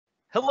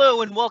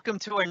Hello and welcome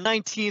to our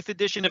 19th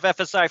edition of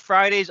FSI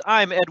Fridays.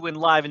 I'm Edwin,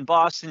 live in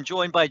Boston,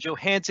 joined by Joe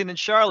Hansen in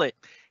Charlotte.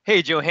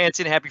 Hey, Joe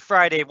Hansen, happy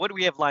Friday. What do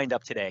we have lined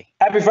up today?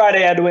 Happy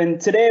Friday, Edwin.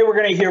 Today we're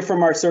going to hear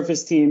from our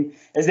Surface team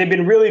as they've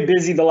been really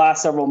busy the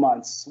last several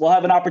months. We'll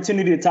have an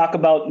opportunity to talk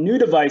about new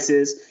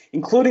devices,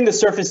 including the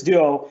Surface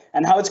Duo,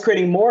 and how it's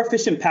creating more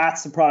efficient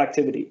paths to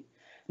productivity.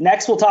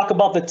 Next, we'll talk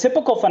about the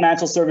typical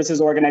financial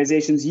services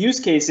organization's use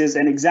cases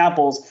and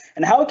examples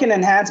and how it can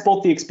enhance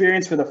both the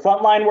experience for the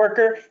frontline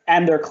worker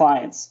and their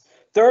clients.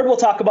 Third, we'll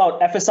talk about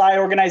FSI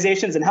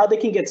organizations and how they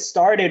can get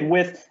started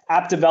with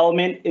app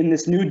development in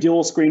this new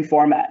dual screen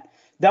format.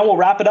 Then we'll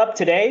wrap it up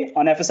today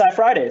on FSI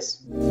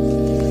Fridays.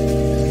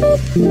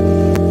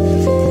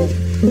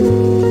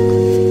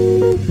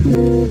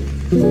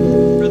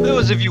 For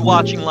those of you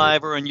watching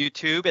live or on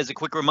YouTube, as a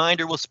quick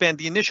reminder, we'll spend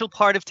the initial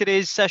part of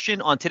today's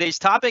session on today's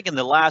topic and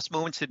the last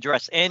moments to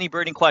address any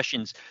burning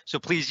questions. So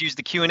please use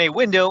the Q&A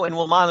window and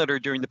we'll monitor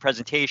during the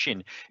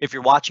presentation. If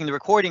you're watching the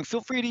recording,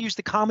 feel free to use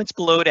the comments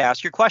below to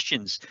ask your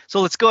questions.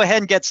 So let's go ahead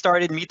and get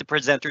started and meet the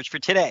presenters for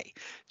today.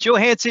 Joe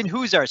Hansen,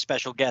 who's our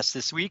special guest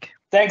this week?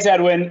 Thanks,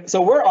 Edwin.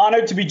 So we're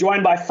honored to be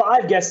joined by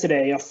 5 guests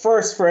today, a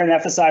first for an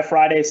FSI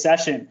Friday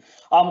session.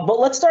 But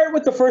let's start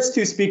with the first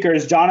 2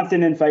 speakers,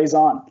 Jonathan and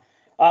Faizan.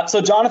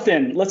 So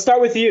Jonathan, let's start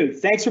with you.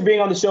 Thanks for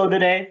being on the show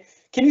today.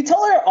 Can you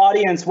tell our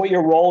audience what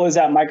your role is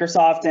at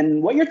Microsoft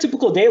and what your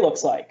typical day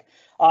looks like?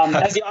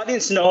 As the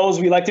audience knows,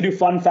 we like to do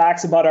fun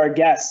facts about our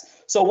guests.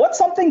 So what's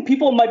something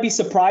people might be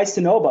surprised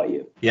to know about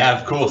you? Yeah,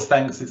 of course.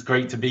 Thanks. It's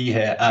great to be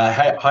here.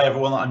 Hi,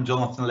 everyone. I'm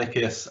Jonathan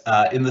Lickis.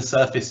 In the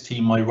Surface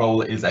team, my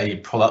role is a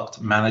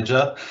product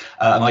manager,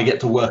 and I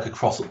get to work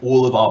across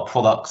all of our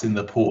products in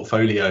the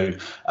portfolio,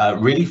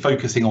 really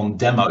focusing on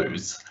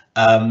demos.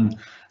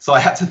 So I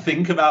had to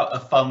think about a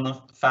fun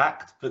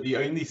fact, but the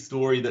only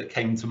story that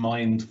came to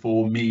mind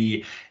for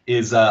me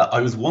is I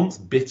was once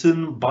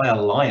bitten by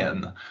a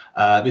lion.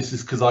 This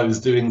is because I was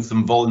doing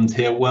some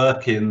volunteer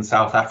work in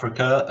South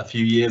Africa a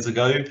few years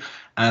ago.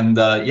 And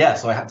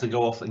so I had to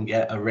go off and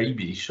get a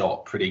rabies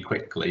shot pretty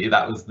quickly.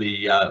 That was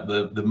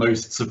the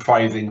most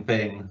surprising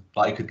thing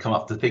that I could come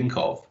up to think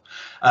of.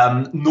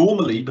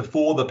 Normally,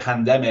 before the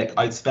pandemic,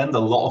 I'd spend a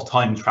lot of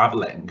time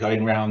traveling,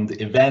 going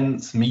around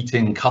events,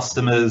 meeting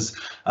customers,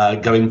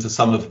 going to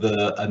some of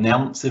the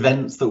announce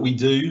events that we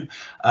do,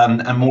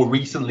 and more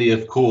recently,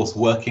 of course,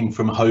 working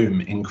from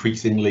home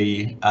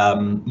increasingly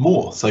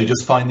more. So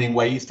just finding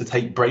ways to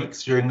take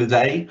breaks during the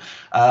day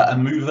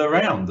and move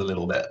around a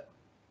little bit.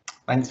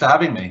 Thanks for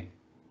having me.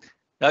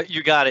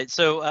 You got it.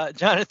 So,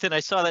 Jonathan, I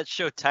saw that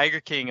show Tiger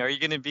King. Are you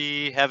going to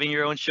be having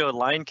your own show,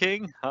 Lion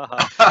King?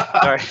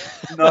 Sorry.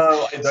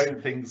 No, I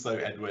don't think so,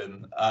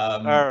 Edwin.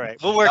 All right,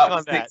 we'll work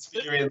on that.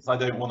 Experience I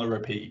don't want to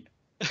repeat.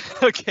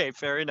 Okay,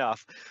 fair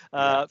enough.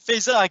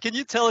 Faizan, can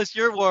you tell us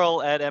your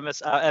role at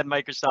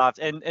Microsoft?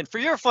 And for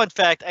your fun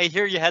fact, I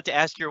hear you had to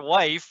ask your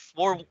wife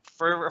for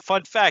a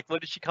fun fact.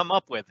 What did she come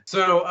up with?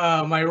 So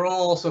my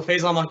role,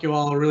 Faizan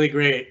Makiwal, really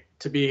great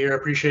to be here.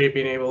 Appreciate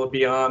being able to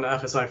be on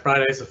FSI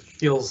Fridays. It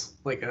feels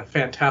like a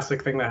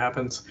fantastic thing that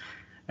happens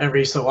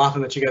every so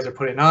often that you guys are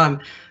putting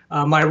on.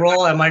 My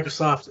role at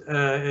Microsoft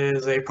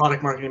is a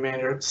product marketing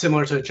manager,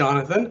 similar to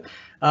Jonathan.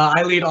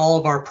 I lead all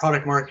of our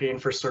product marketing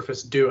for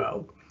Surface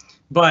Duo.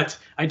 But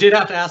I did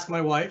have to ask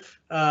my wife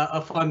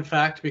a fun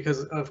fact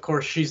because, of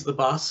course, she's the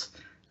boss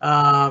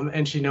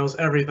and she knows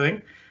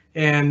everything.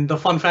 And the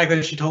fun fact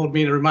that she told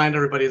me to remind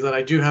everybody is that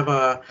I do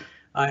have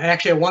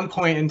actually at one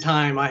point in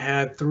time, I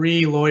had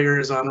 3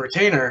 lawyers on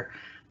retainer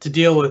to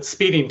deal with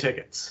speeding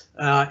tickets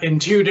in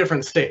 2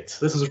 different states.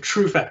 This is a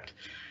true fact.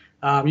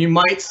 You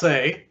might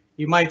say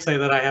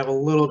that I have a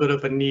little bit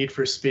of a need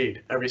for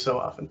speed every so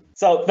often.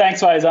 So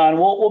thanks, Faizan.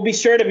 We'll be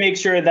sure to make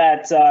sure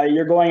that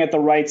you're going at the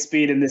right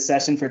speed in this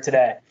session for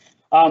today.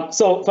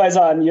 So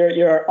Faizan,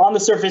 you're on the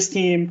Surface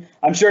team.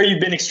 I'm sure you've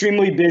been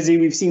extremely busy.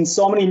 We've seen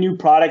so many new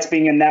products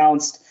being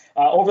announced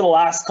over the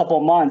last couple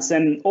of months,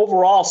 and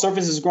overall,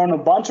 Surface has grown a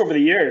bunch over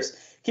the years.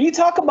 Can you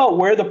talk about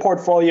where the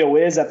portfolio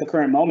is at the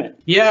current moment?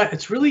 Yeah,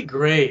 it's really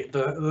great.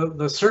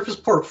 The Surface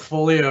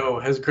portfolio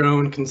has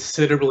grown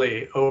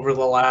considerably over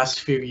the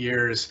last few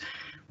years.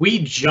 We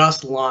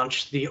just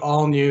launched the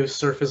all-new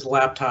Surface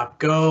Laptop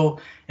Go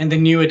and the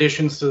new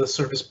additions to the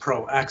Surface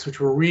Pro X, which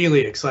we're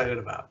really excited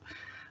about.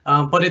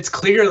 But it's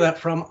clear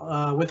that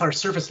with our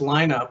Surface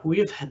lineup,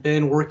 we've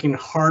been working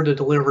hard to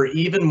deliver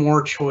even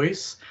more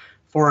choice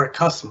for our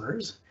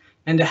customers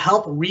and to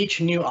help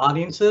reach new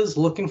audiences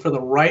looking for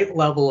the right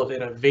level of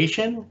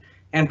innovation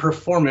and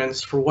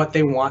performance for what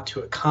they want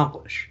to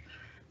accomplish.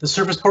 The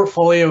Surface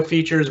portfolio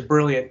features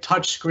brilliant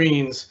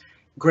touchscreens,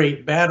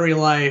 great battery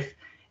life,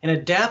 and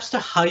adapts to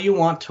how you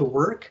want to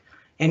work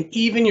and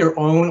even your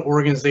own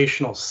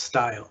organizational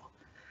style.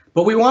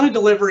 But we want to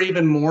deliver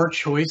even more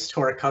choice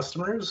to our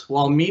customers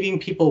while meeting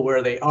people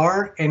where they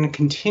are and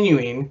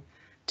continuing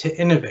to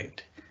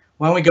innovate.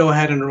 Why don't we go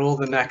ahead and roll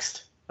the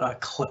next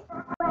clip.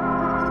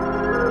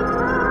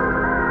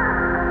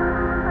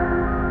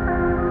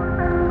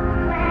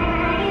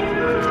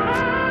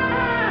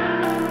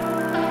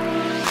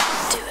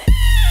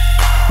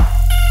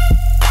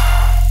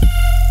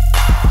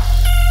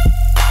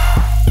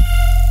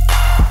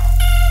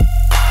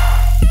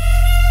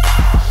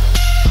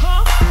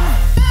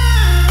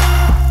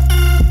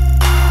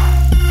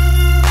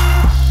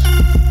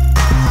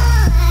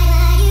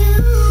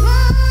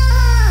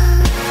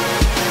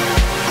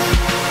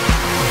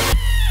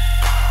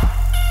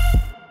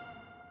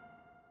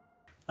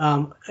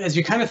 As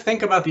you kind of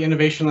think about the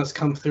innovation that's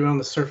come through on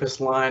the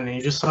Surface line, and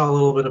you just saw a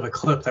little bit of a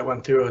clip that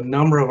went through a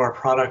number of our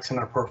products in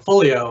our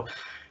portfolio,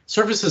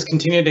 Surface has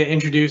continued to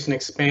introduce and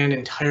expand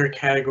entire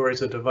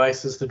categories of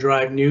devices to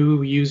drive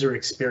new user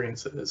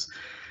experiences.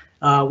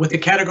 With the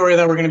category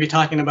that we're going to be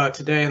talking about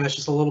today, and that's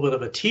just a little bit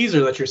of a teaser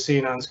that you're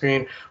seeing on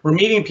screen, we're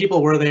meeting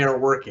people where they are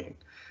working.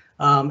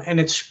 And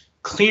it's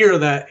clear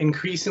that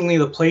increasingly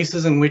the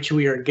places in which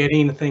we are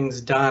getting things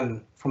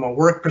done from a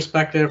work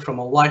perspective, from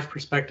a life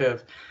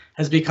perspective,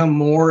 has become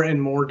more and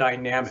more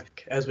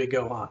dynamic as we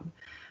go on.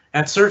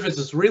 At Surface,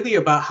 it's really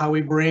about how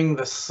we bring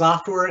the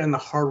software and the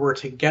hardware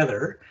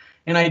together.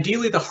 And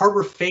ideally, the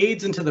hardware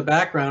fades into the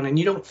background and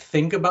you don't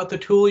think about the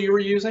tool you were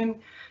using,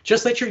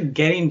 just that you're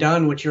getting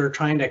done what you're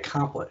trying to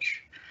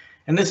accomplish.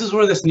 And this is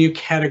where this new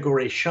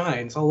category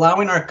shines,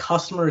 allowing our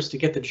customers to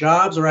get the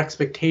jobs or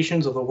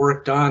expectations of the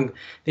work done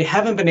they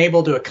haven't been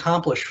able to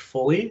accomplish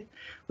fully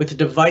with the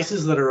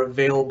devices that are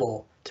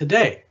available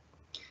today.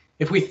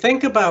 If we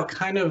think about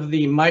kind of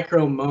the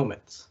micro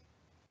moments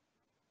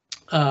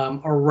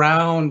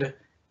around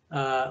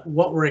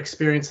what we're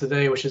experiencing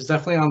today, which is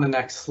definitely on the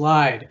next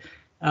slide,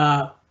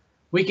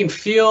 we can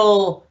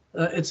feel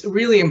it's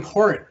really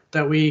important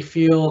that we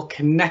feel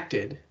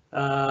connected,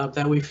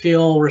 that we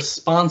feel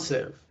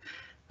responsive,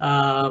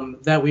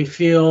 that we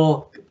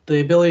feel the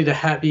ability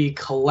to be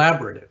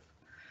collaborative.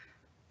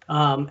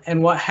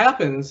 And what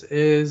happens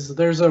is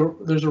there's a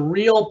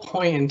real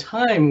point in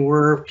time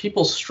where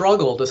people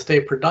struggle to stay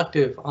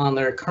productive on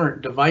their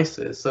current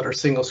devices that are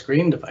single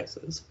screen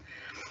devices.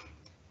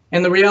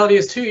 And the reality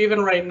is too, even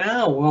right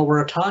now while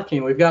we're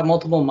talking, we've got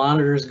multiple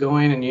monitors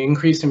going and you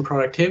increase in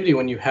productivity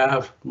when you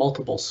have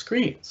multiple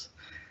screens.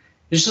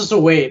 It's just the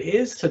way it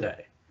is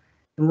today.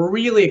 And we're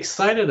really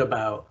excited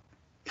about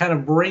kind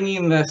of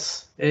bringing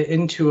this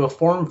into a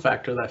form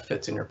factor that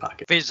fits in your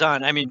pocket.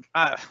 Faizan, I mean,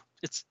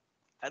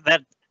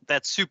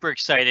 that's super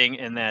exciting,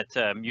 and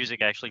that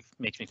music actually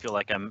makes me feel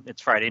like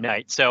it's Friday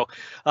night. So,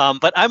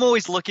 but I'm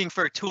always looking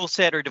for a tool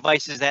set or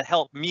devices that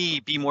help me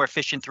be more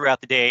efficient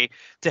throughout the day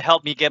to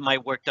help me get my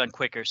work done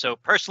quicker. So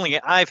personally,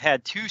 I've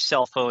had 2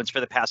 cell phones for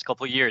the past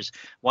couple of years.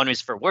 One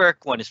is for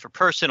work, one is for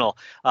personal.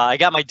 I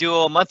got my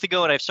Duo a month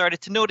ago, and I've started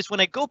to notice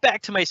when I go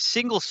back to my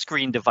single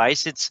screen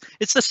device, it's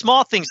the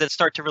small things that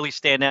start to really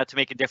stand out to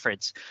make a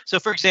difference. So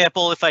for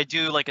example, if I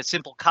do like a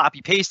simple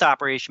copy paste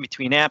operation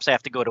between apps, I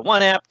have to go to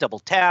one app, double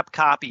tap,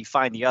 copy,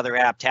 find the other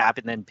app, tap,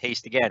 and then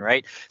paste again,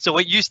 right? So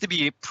what used to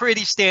be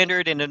pretty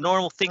standard and a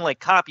normal thing like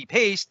copy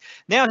paste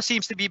now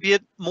seems to be a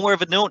bit more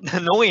of an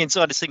annoyance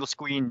on a single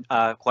screen,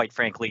 quite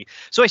frankly.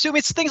 So I assume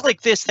it's things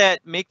like this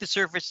that make the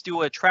Surface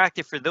Duo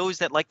attractive for those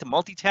that like to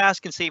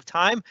multitask and save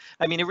time.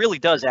 I mean, it really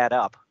does add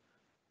up.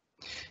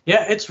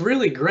 Yeah, it's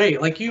really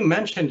great. Like you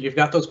mentioned, you've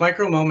got those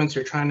micro moments.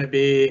 You're trying to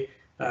be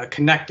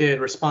connected,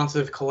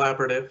 responsive,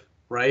 collaborative,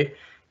 right?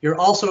 You're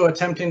also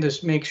attempting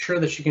to make sure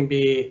that you can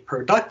be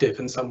productive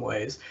in some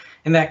ways.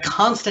 And that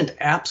constant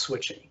app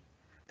switching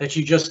that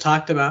you just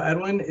talked about,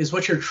 Edwin, is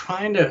what you're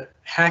trying to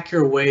hack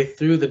your way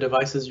through the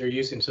devices you're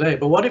using today.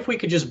 But what if we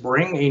could just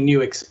bring a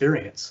new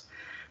experience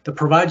that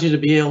provides you to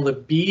be able to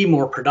be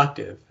more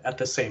productive at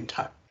the same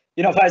time?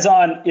 You know,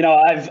 Faizan, you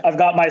know, I've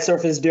got my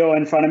Surface Duo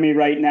in front of me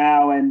right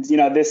now, and you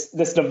know,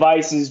 this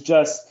device has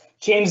just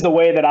changed the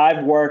way that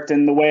I've worked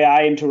and the way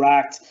I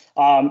interact,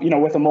 you know,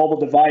 with a mobile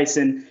device.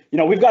 And you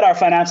know, we've got our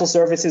financial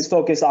services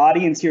focused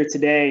audience here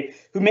today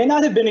who may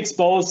not have been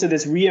exposed to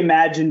this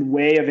reimagined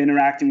way of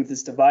interacting with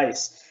this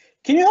device.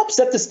 Can you help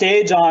set the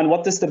stage on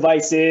what this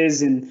device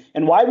is and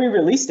why we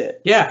released it?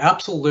 Yeah,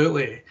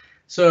 absolutely.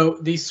 So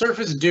the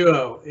Surface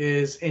Duo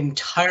is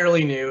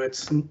entirely new.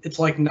 It's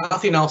like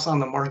nothing else on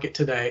the market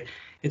today.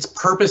 It's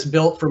purpose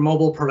built for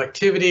mobile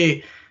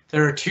productivity.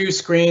 There are 2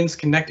 screens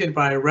connected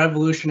by a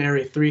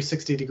revolutionary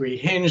 360-degree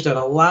hinge that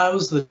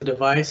allows the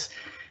device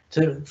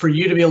for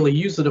you to be able to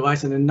use the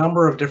device in a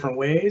number of different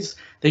ways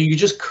that you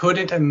just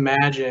couldn't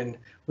imagine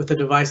with a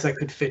device that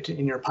could fit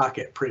in your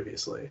pocket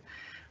previously.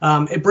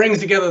 It brings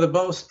together the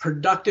most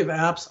productive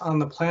apps on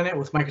the planet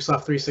with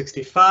Microsoft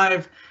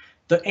 365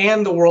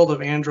 and the world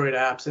of Android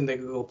apps in the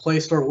Google Play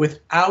Store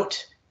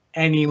without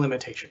any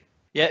limitation.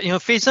 Yeah, you know,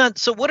 Faizan,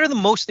 so what are the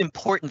most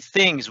important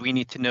things we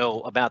need to know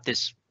about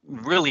this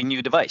really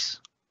new device?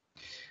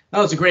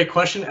 Oh, that's a great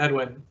question,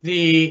 Edwin.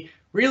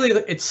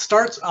 It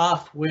starts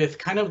off with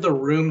kind of the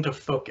room to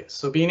focus.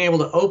 So being able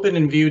to open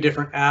and view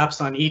different apps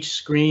on each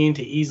screen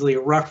to easily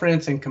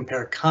reference and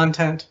compare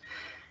content.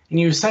 And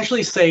you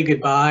essentially say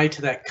goodbye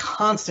to that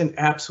constant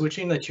app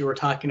switching that you were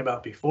talking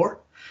about before.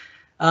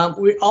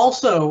 We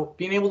also,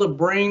 being able to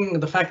bring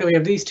the fact that we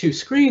have these 2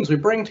 screens, we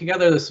bring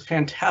together this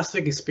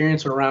fantastic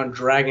experience around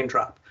drag and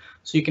drop.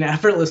 So you can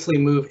effortlessly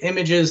move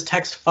images,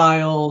 text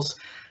files,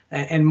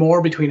 and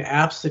more between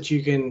apps that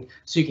you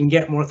can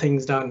get more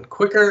things done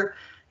quicker.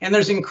 And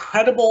there's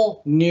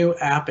incredible new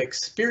app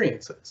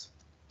experiences.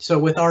 So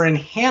with our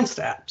enhanced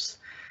apps,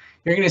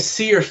 you're going to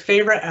see your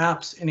favorite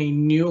apps in a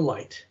new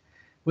light.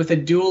 With a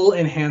dual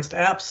enhanced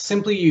app,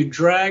 simply you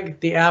drag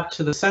the app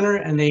to the center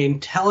and they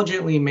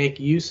intelligently make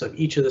use of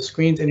each of the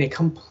screens in a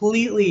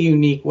completely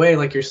unique way,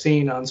 like you're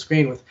seeing on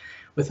screen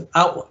with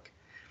Outlook.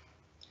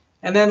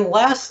 And then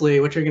lastly,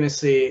 what you're going to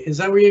see is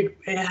that we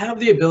have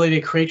the ability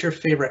to create your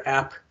favorite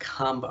app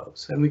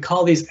combos, and we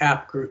call these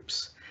app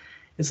groups.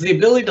 It's the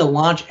ability to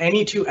launch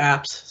any two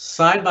apps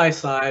side by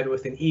side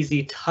with an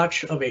easy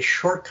touch of a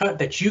shortcut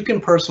that you can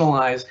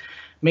personalize,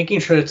 making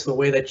sure it's the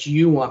way that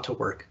you want to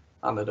work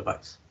on the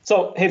device.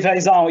 So, hey,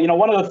 Faizan,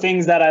 one of the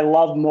things that I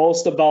love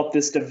most about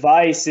this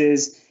device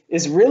is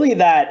really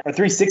that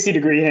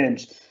 360-degree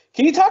hinge.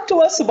 Can you talk to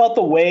us about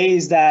the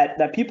ways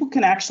that people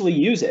can actually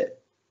use it?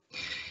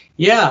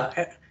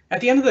 Yeah,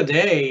 at the end of the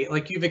day,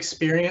 like you've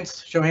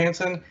experienced,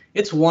 Johansson,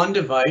 it's one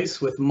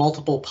device with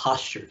multiple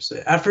postures.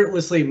 It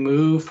effortlessly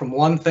move from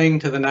one thing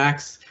to the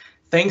next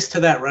thanks to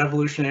that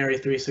revolutionary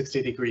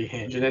 360-degree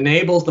hinge. It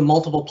enables the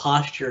multiple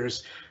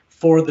postures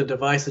for the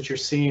device that you're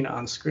seeing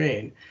on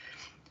screen.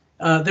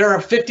 There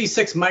are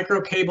 56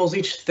 micro cables,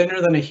 each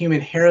thinner than a human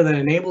hair, that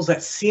enables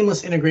that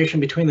seamless integration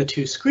between the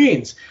two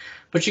screens.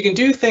 But you can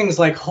do things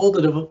like hold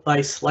the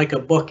device like a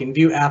book and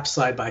view apps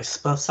side by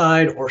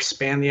side, or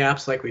span the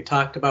apps like we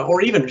talked about,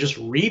 or even just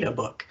read a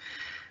book.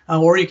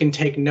 Or you can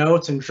take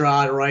notes and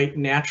draw and write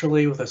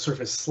naturally with a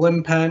Surface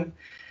Slim Pen.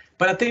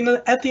 But at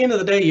the end of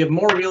the day, you have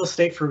more real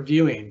estate for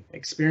viewing,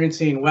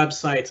 experiencing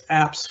websites,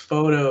 apps,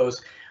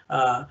 photos,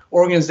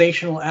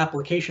 organizational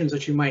applications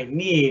that you might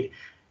need,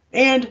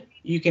 and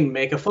you can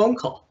make a phone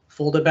call,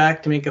 fold it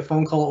back to make a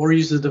phone call, or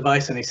use the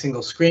device in a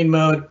single screen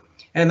mode.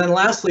 And then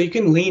lastly, you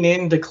can lean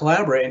in to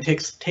collaborate and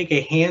take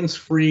a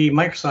hands-free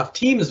Microsoft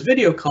Teams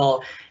video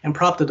call and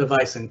prop the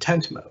device in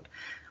tent mode.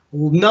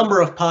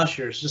 Number of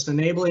postures, just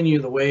enabling you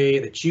the way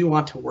that you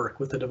want to work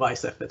with the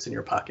device that fits in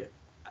your pocket.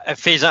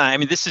 Faizan, I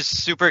mean, this is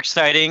super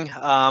exciting.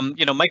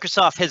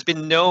 Microsoft has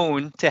been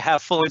known to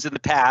have phones in the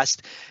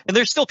past, and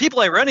there's still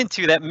people I run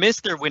into that miss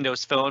their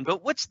Windows phone.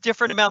 But what's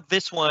different about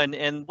this one,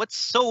 and what's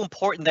so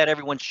important that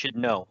everyone should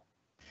know?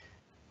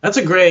 That's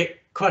a great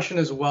question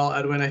as well,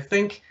 Edwin. I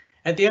think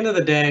at the end of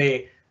the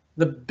day,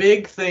 the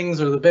big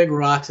things or the big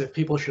rocks that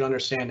people should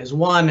understand is,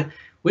 one,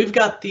 we've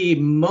got the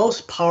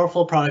most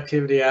powerful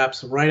productivity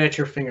apps right at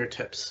your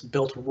fingertips,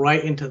 built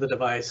right into the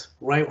device,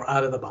 right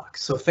out of the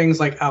box. So things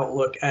like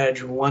Outlook,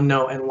 Edge,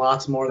 OneNote, and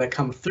lots more that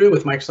come through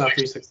with Microsoft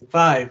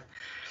 365.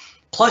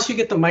 Plus, you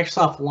get the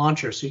Microsoft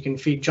Launcher, so you can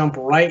jump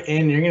right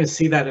in. You're going to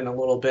see that in a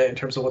little bit in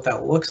terms of what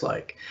that looks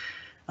like.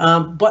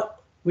 But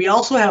we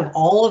also have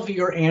all of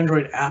your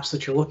Android apps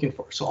that you're looking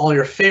for. So all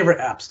your favorite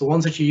apps, the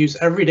ones that you use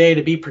every day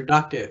to be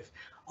productive,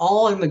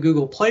 all in the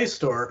Google Play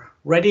Store,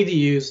 ready to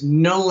use,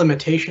 no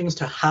limitations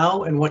to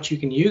how and what you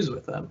can use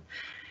with them.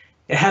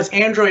 It has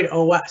Android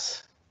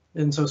OS,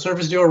 and so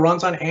Surface Duo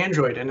runs on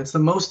Android, and it's the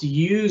most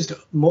used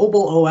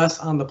mobile OS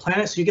on the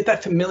planet, so you get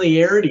that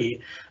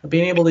familiarity of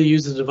being able to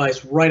use the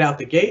device right out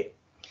the gate.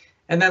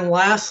 And then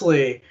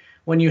lastly,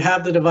 when you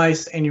have the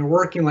device and you're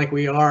working like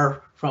we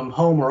are from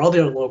home or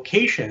other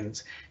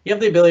locations, you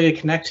have the ability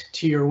to connect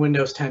to your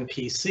Windows 10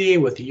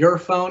 PC with your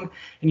phone,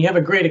 and you have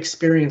a great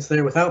experience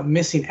there without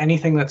missing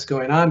anything that's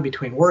going on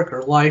between work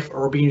or life,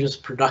 or being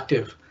just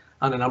productive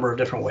on a number of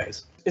different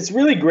ways. It's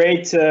really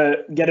great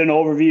to get an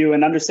overview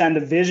and understand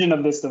the vision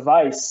of this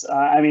device.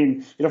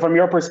 From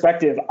your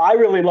perspective, I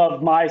really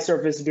love my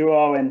Surface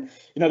Duo, and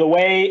the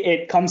way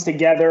it comes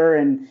together,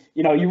 and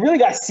you really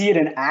got to see it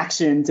in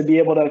action to be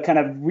able to kind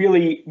of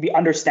really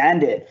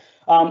understand it.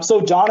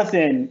 So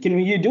Jonathan, can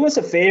you do us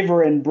a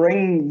favor and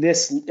bring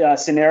this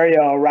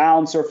scenario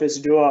around Surface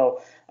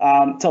Duo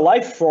to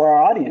life for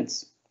our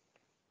audience?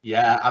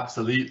 Yeah,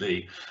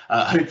 absolutely.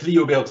 Hopefully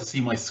you'll be able to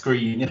see my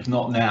screen, if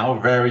not now,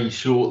 very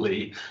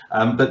shortly.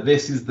 But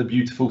this is the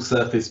beautiful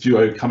Surface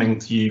Duo coming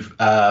to you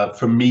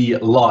from me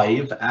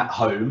live at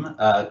home,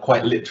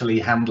 quite literally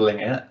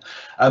handling it.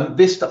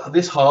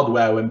 This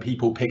hardware, when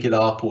people pick it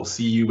up or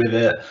see you with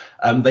it,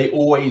 they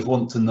always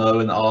want to know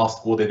and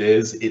ask what it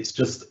is. It's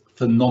just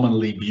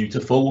phenomenally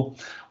beautiful.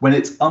 When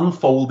it's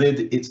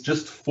unfolded, it's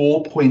just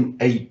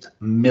 4.8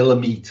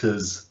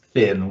 millimeters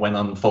thin when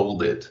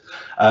unfolded,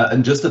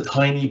 and just a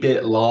tiny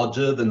bit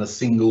larger than a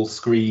single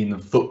screen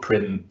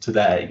footprint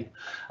today.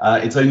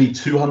 It's only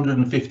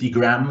 250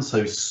 grams,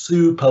 so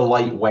super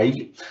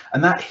lightweight.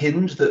 And that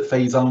hinge that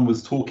Faizan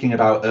was talking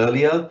about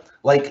earlier,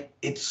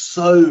 it's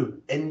so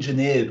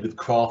engineered with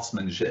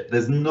craftsmanship.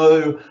 There's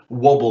no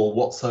wobble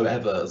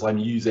whatsoever as I'm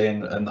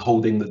using and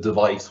holding the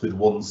device with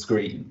one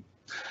screen.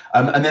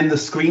 And then the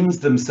screens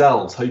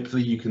themselves,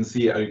 hopefully you can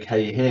see it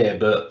okay here,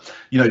 but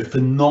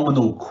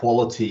phenomenal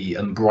quality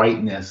and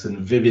brightness and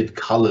vivid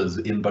colors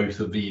in both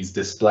of these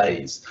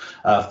displays.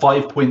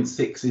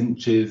 5.6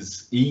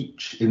 inches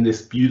each in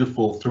this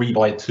beautiful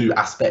 3:2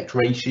 aspect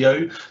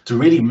ratio to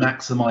really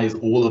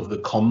maximize all of the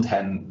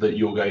content that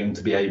you're going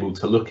to be able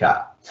to look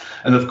at.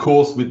 And of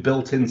course, with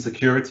built-in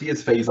security,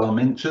 as Faisal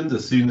mentioned,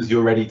 as soon as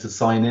you're ready to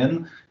sign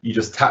in, you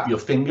just tap your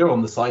finger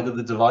on the side of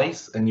the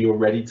device and you're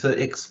ready to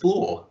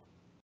explore.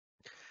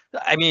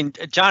 I mean,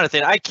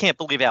 Jonathan, I can't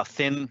believe how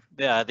thin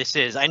this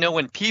is. I know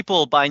when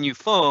people buy new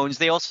phones,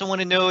 they also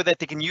want to know that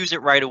they can use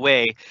it right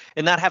away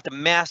and not have to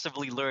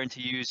massively learn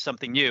to use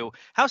something new.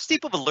 How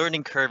steep of a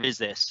learning curve is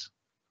this?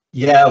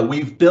 Yeah,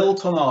 we've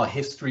built on our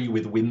history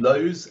with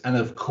Windows and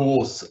of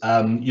course,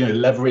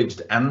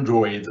 leveraged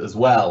Android as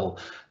well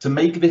to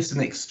make this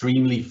an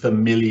extremely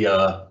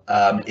familiar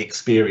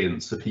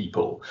experience for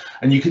people.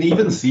 And you can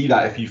even see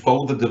that if you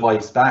fold the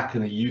device back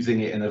and are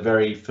using it in a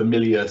very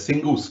familiar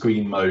single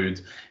screen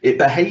mode, it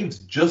behaves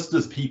just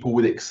as people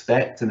would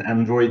expect an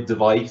Android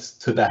device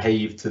to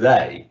behave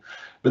today.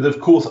 But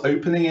of course,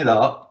 opening it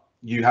up,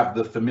 you have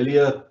the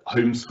familiar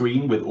home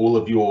screen with all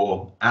of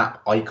your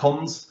app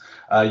icons.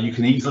 You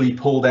can easily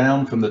pull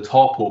down from the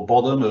top or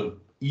bottom of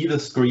either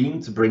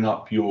screen to bring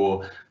up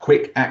your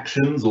quick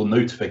actions or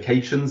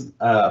notifications.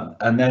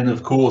 And then,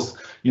 of course,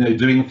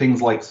 doing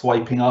things like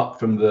swiping up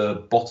from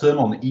the bottom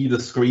on either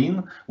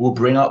screen will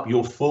bring up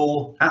your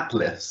full app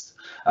list.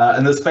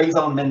 And as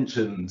Faisal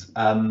mentioned,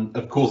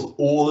 of course,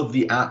 all of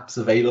the apps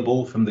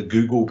available from the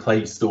Google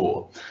Play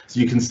Store. So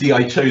you can see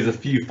I chose a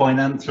few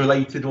finance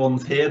related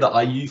ones here that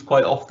I use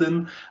quite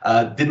often.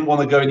 Didn't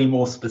want to go any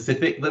more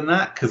specific than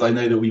that because I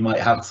know that we might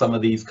have some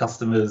of these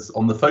customers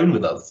on the phone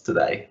with us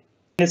today.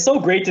 It's so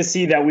great to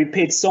see that we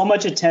paid so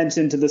much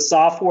attention to the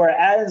software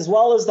as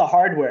well as the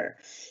hardware.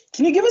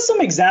 Can you give us some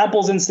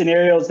examples and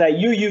scenarios that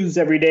you use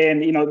every day?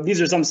 And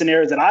these are some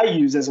scenarios that I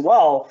use as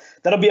well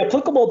that'll be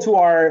applicable to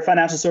our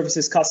financial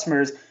services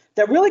customers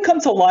that really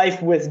come to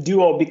life with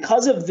Duo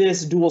because of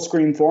this dual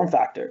screen form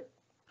factor.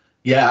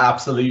 Yeah,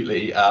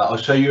 absolutely. I'll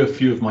show you a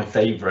few of my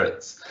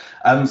favorites.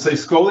 So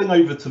scrolling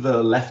over to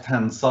the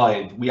left-hand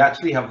side, we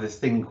actually have this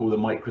thing called a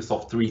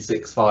Microsoft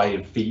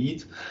 365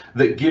 feed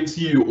that gives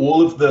you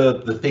all of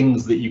the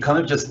things that you kind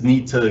of just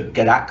need to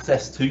get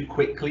access to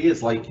quickly.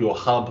 It's like your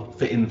hub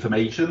for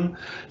information.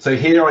 So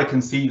here I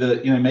can see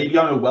that, maybe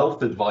I'm a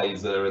wealth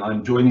advisor and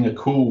I'm joining a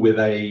call with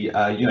a,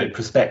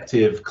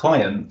 prospective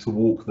client to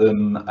walk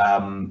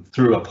them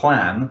through a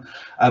plan.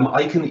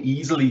 I can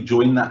easily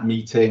join that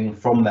meeting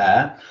from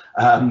there.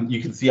 You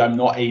can see I'm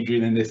not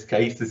Adrian in this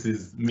case. This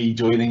is me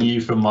joining you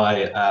from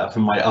my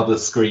other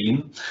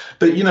screen.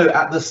 But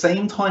at the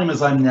same time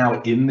as I'm now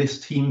in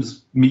this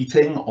Teams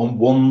meeting on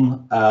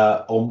one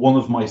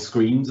of my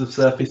screens of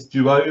Surface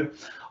Duo,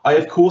 I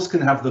of course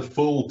can have the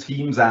full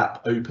Teams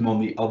app open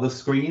on the other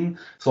screen,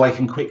 so I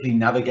can quickly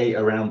navigate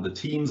around the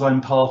teams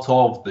I'm part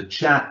of, the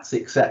chats,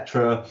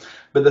 etc.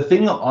 But the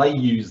thing that I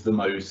use the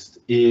most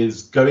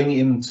is going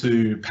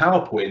into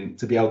PowerPoint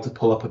to be able to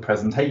pull up a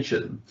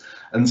presentation.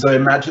 And so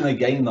imagine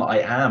again that I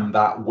am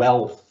that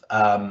wealth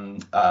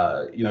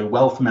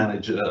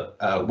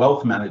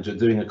manager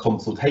doing a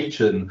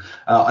consultation.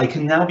 I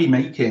can now be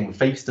making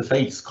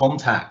face-to-face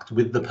contact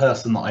with the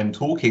person that I'm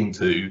talking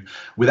to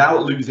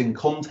without losing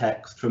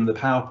context from the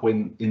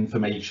PowerPoint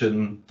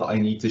information that I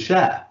need to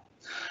share.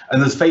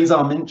 And as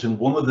Faisal mentioned,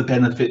 one of the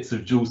benefits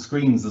of dual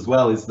screens as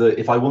well is that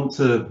if I want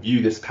to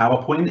view this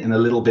PowerPoint in a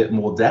little bit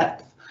more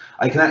depth,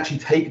 I can actually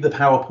take the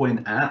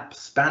PowerPoint app,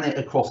 span it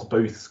across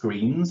both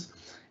screens,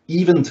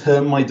 even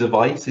turn my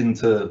device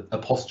into a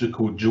posture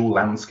called dual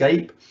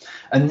landscape.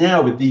 And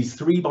now with these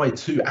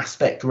 3:2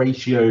 aspect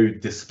ratio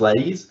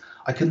displays,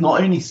 I can not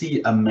only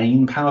see a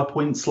main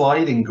PowerPoint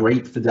slide in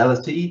great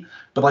fidelity,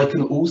 but I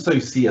can also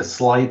see a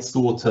slide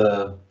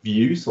sorter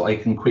view, so I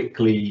can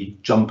quickly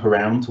jump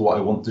around to what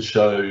I want to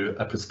show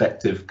a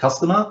prospective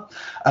customer.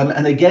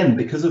 And again,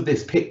 because of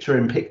this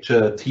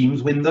picture-in-picture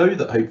Teams window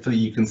that hopefully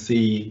you can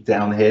see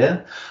down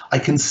here, I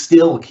can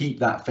still keep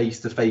that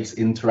face-to-face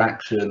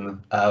interaction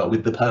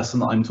with the person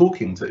that I'm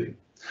talking to.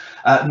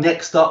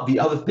 Next up, the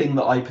other thing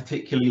that I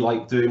particularly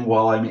like doing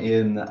while I'm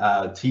in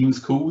Teams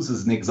calls,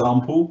 as an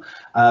example,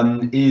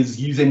 is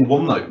using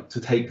OneNote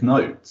to take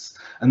notes.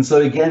 And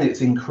so again,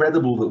 it's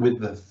incredible that with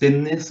the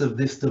thinness of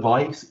this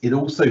device, it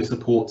also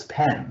supports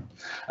pen.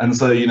 And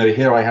so,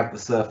 here I have the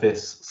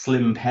Surface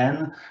Slim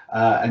pen,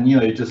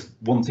 and, just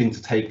wanting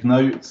to take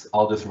notes,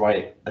 I'll just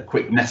write a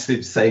quick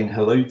message saying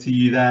hello to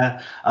you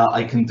there.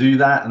 I can do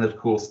that. And of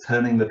course,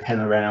 turning the pen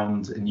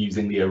around and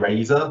using the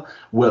eraser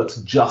works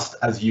just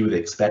as you would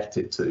expect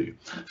it to.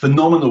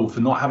 Phenomenal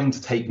for not having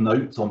to take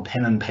notes on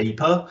pen and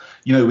paper,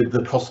 with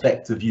the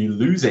prospect of you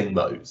losing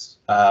those.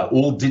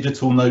 All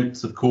digital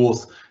notes, of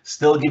course,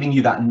 still giving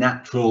you that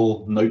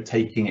natural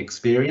note-taking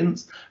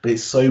experience, but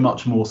it's so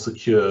much more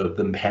secure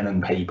than pen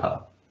and paper.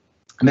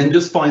 And then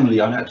just finally,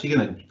 I'm actually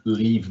going to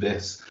leave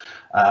this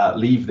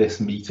leave this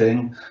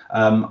meeting.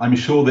 I'm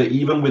sure that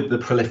even with the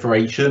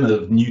proliferation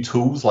of new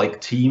tools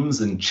like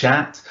Teams and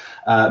chat,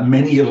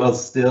 many of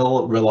us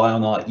still rely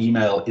on our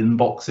email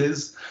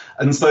inboxes.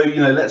 And so,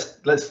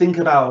 let's think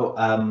about,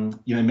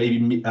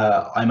 maybe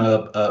I'm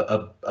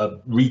a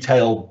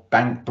retail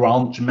bank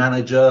branch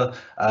manager,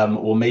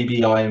 or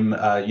maybe I'm,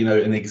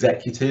 an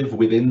executive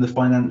within the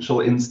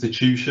financial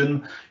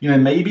institution.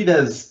 Maybe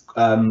there's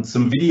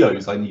some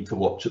videos I need to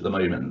watch at the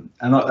moment,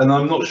 and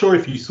I'm not sure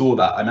if you saw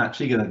that. I'm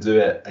actually going to do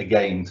it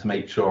again to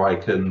make sure I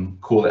can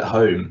call it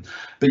home.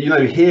 But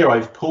here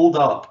I've pulled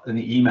up an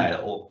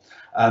email.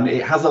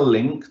 It has a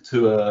link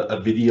to a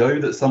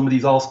video that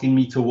somebody's asking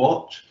me to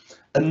watch.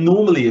 And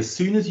normally, as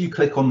soon as you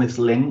click on this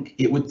link,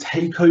 it would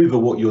take over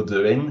what you're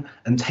doing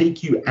and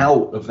take you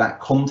out of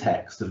that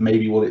context of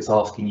maybe what it's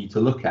asking you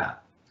to look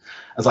at.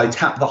 As I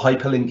tap the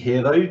hyperlink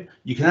here, though,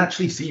 you can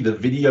actually see the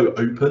video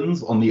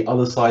opens on the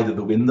other side of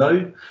the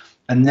window.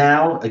 And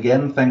now,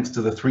 again, thanks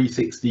to the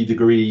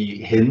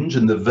 360-degree hinge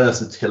and the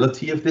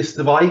versatility of this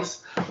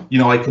device,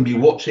 I can be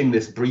watching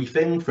this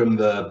briefing from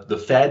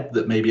the Fed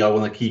that maybe I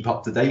want to keep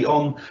up to date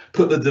on,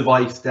 put the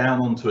device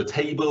down onto a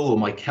table or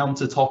my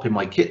countertop in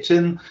my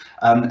kitchen,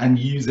 and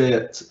use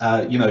it,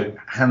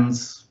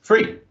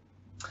 hands-free.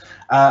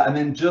 And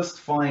then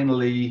just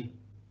finally,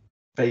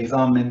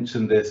 Faizan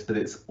mentioned this, but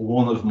it's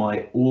one of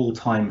my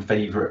all-time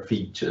favorite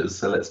features.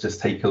 So let's just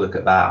take a look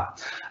at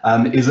that.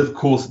 Is of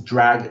course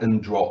drag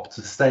and drop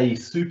to stay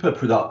super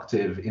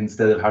productive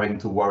instead of having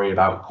to worry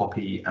about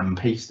copy and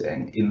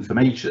pasting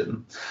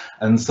information.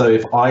 And so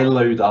if I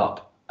load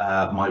up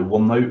my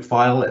OneNote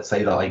file, let's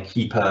say that I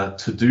keep a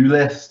to-do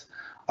list,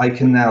 I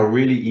can now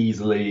really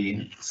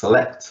easily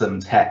select some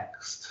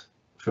text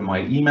from my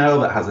email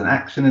that has an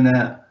action in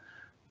it,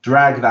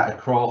 drag that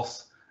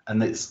across,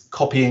 and it's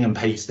copying and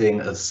pasting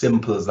as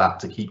simple as that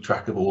to keep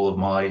track of all of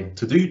my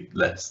to-do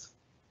list.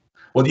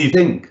 What do you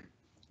think?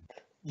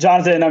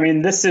 Jonathan, I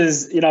mean, this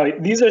is,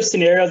 these are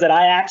scenarios that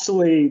I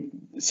actually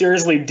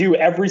seriously do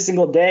every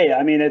single day.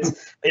 I mean,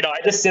 it's, I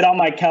just sit on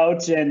my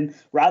couch, and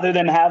rather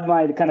than have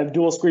my kind of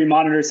dual screen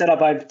monitor set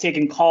up, I've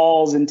taken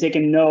calls and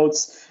taken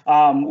notes,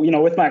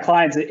 with my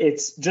clients.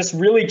 It's just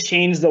really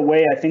changed the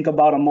way I think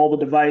about a mobile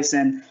device.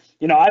 And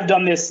I've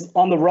done this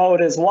on the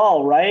road as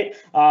well, right?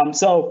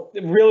 So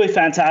really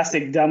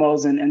fantastic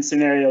demos and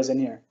scenarios in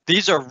here.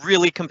 These are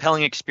really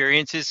compelling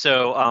experiences.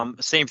 So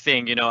same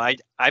thing,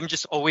 I'm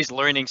just always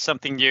learning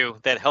something new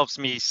that helps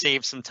me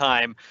save some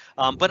time.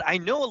 But I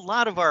know a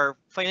lot of our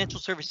financial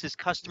services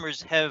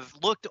customers have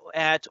looked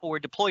at or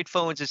deployed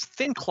phones as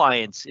thin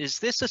clients. Is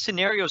this a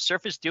scenario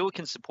Surface Duo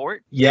can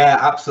support? Yeah,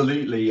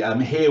 absolutely.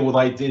 Here, what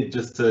I did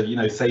just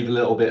to save a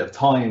little bit of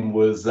time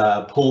was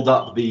pulled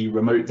up the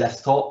remote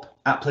desktop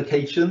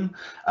application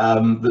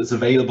that's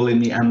available in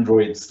the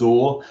Android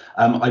store.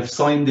 I've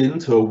signed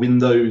into a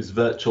Windows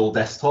virtual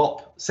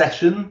desktop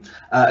session,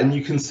 and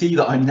you can see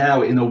that I'm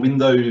now in a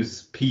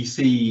Windows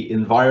PC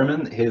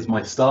environment. Here's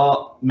my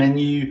start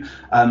menu.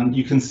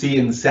 You can see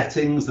in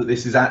settings that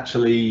this has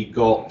actually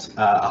got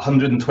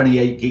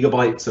 128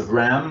 gigabytes of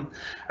RAM.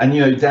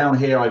 And down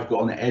here I've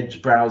got an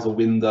Edge browser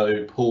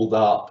window pulled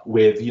up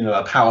with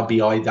a Power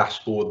BI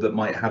dashboard that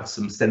might have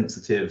some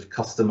sensitive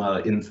customer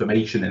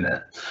information in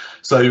it.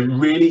 So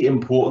really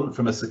important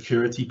from a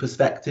security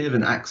perspective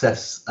and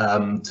access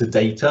to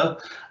data.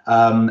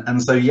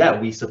 And so yeah,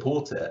 we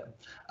support it.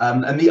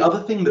 And the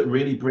other thing that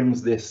really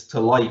brings this to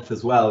life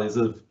as well is,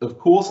 of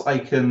course, I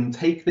can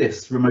take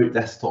this remote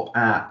desktop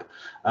app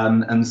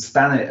and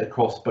span it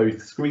across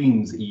both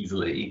screens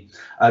easily.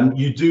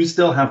 You do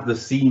still have the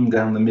seam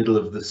down the middle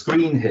of the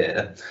screen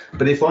here,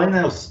 but if I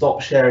now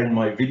stop sharing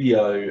my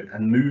video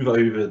and move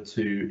over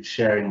to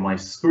sharing my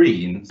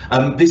screen,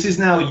 this is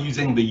now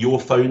using the Your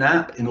Phone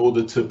app in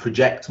order to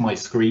project my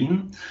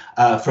screen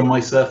from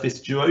my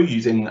Surface Duo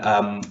using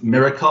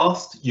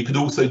Miracast. You could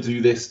also do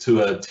this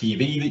to a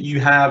TV that you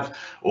have,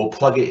 or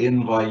plug it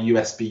in via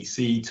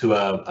USB-C to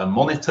a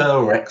monitor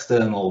or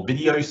external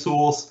video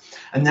source.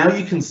 And now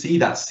you can see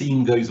that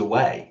seam goes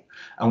away.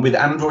 And with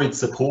Android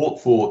support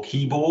for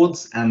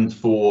keyboards and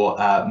for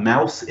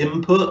mouse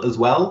input as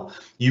well,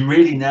 you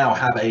really now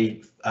have a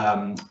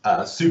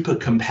super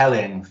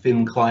compelling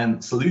thin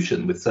client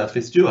solution with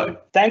Surface Duo.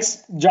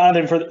 Thanks,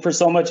 Jonathan, for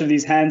so much of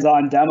these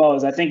hands-on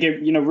demos. I think it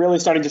really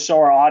starting to show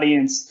our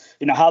audience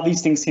how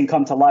these things can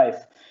come to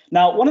life.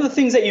 Now, one of the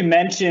things that you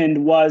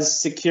mentioned was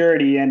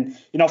security, and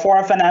for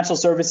our financial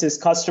services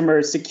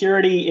customers,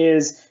 security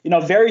is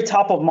very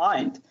top of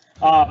mind.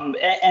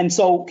 And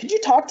so could you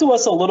talk to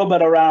us a little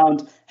bit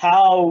around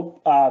how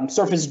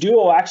Surface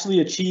Duo actually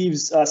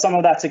achieves some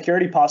of that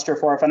security posture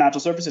for our financial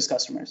services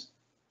customers?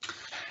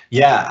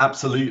 Yeah,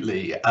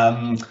 absolutely.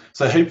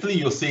 So hopefully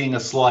you're seeing a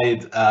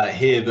slide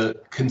here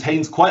that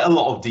contains quite a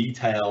lot of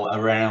detail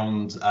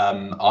around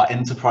our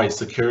enterprise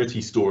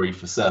security story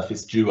for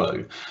Surface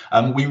Duo.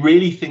 We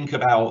really think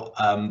about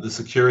the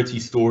security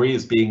story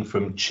as being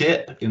from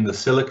chip in the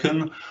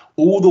silicon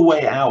all the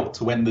way out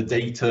to when the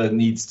data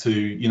needs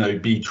to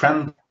be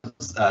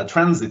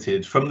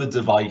transited from the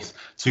device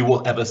to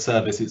whatever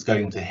service it's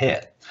going to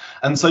hit.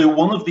 And so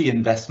one of the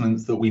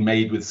investments that we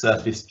made with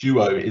Surface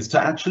Duo is to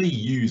actually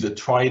use a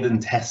tried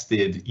and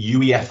tested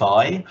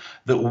UEFI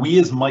that we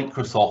as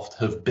Microsoft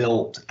have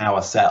built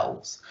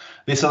ourselves.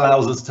 This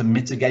allows us to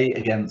mitigate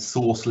against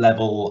source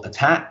level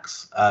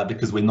attacks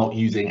because we're not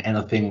using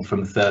anything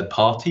from third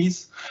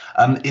parties.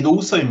 It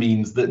also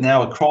means that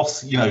now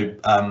across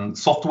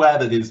software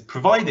that is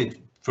provided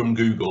from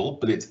Google,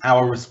 but it's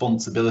our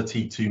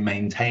responsibility to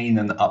maintain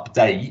and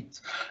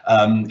update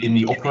in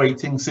the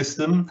operating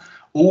system,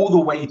 all the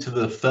way to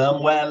the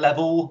firmware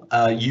level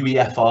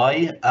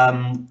UEFI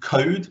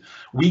code.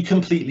 We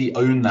completely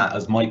own that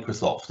as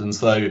Microsoft. And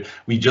so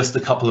we just a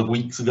couple of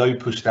weeks ago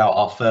pushed out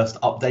our first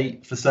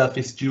update for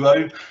Surface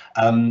Duo.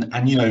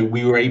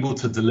 We were able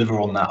to deliver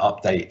on that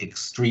update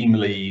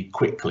extremely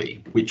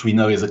quickly, which we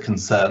know is a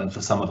concern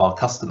for some of our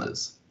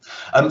customers.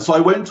 So I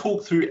won't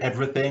talk through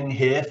everything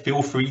here.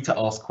 Feel free to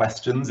ask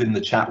questions in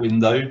the chat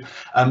window,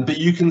 but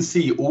you can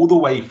see all the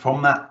way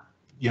from that,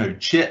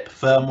 chip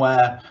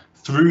firmware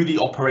through the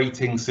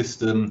operating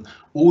system,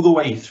 all the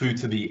way through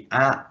to the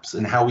apps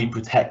and how we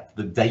protect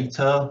the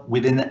data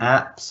within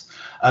apps.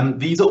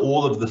 These are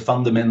all of the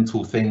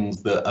fundamental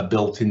things that are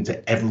built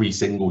into every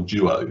single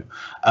Duo.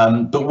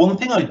 But one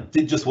thing I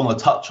did just want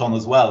to touch on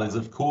as well is,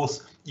 of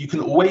course, you can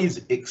always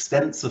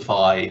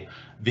extensify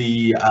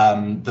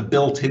the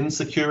built-in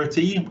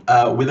security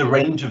with a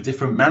range of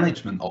different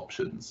management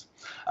options.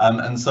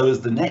 And so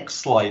as the next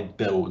slide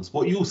builds,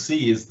 what you'll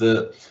see is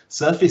that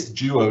Surface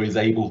Duo is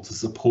able to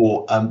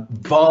support a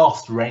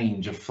vast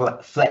range of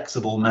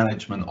flexible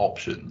management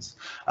options.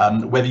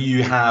 Whether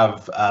you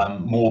have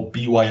more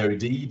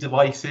BYOD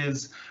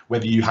devices,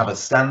 whether you have a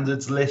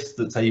standards list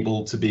that's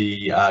able to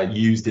be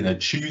used in a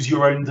choose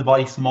your own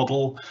device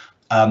model,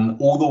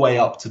 all the way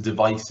up to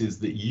devices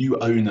that you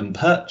own and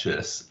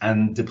purchase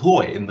and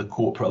deploy in the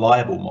corporate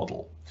reliable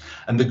model.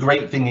 And the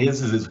great thing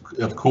is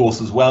of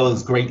course, as well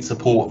as great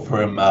support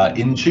from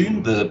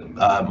Intune, the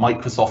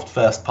Microsoft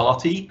first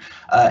party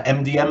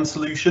MDM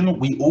solution,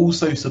 we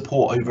also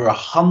support over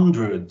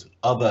 100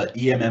 other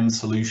EMM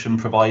solution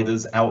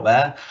providers out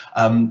there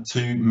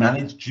to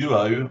manage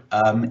Duo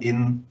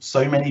in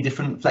so many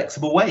different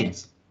flexible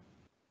ways.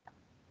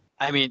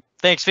 I mean,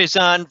 thanks,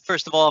 Faison,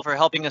 first of all, for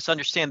helping us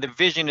understand the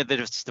vision of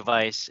this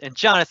device, and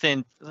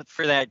Jonathan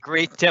for that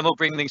great demo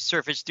bringing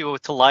Surface Duo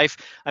to life.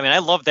 I mean, I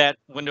love that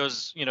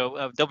Windows,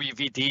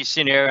 WVD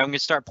scenario. I'm going to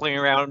start playing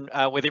around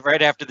with it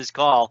right after this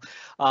call.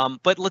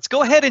 But let's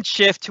go ahead and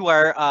shift to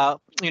our,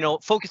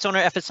 focus on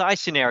our FSI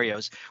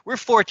scenarios. We're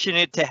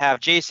fortunate to have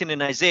Jason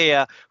and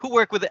Isaiah who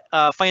work with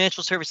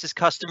financial services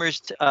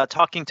customers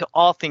talking to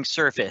all things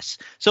Surface.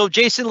 So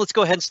Jason, let's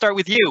go ahead and start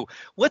with you.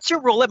 What's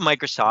your role at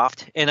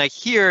Microsoft? And I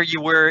hear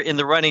you were in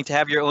the running to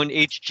have your own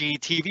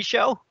HGTV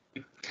show.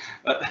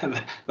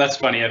 That's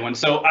funny, Edwin.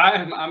 So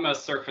I'm a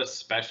Surface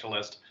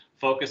specialist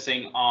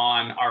focusing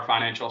on our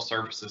financial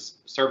services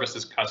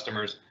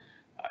customers.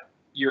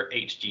 Your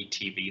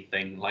HGTV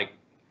thing, like,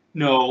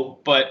 no,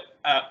 but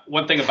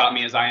one thing about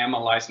me is I am a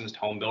licensed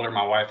home builder.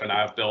 My wife and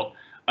I have built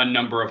a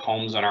number of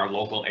homes in our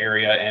local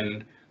area,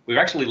 and we've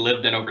actually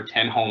lived in over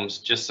 10 homes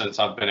just since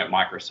I've been at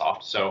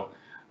Microsoft. So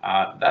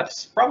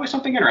that's probably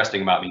something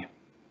interesting about me.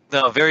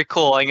 No, very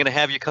cool. I'm going to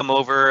have you come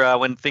over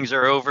when things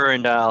are over,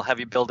 and I'll have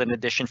you build an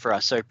addition for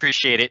us. So I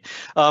appreciate it.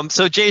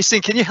 So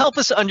Jason, can you help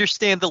us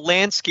understand the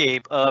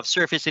landscape of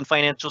Surface in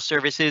financial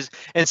services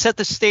and set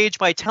the stage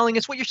by telling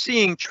us what you're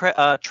seeing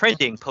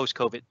trending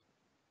post-COVID?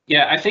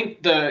 Yeah, I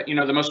think the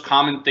most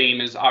common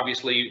theme is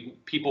obviously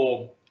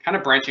people kind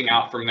of branching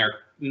out from their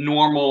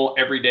normal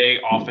everyday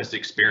office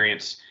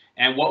experience.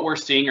 And what we're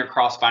seeing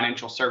across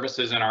financial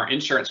services and our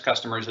insurance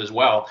customers as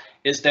well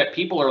is that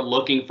people are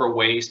looking for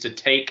ways to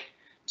take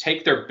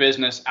their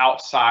business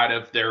outside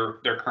of their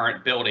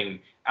current building,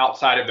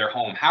 outside of their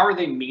home. How are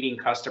they meeting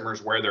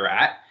customers where they're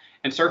at?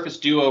 And Surface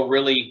Duo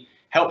really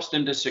helps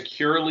them to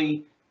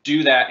securely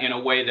do that in a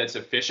way that's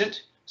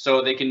efficient, so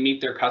they can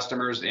meet their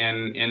customers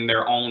in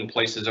their own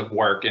places of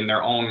work, in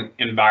their own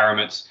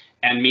environments,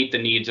 and meet the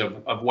needs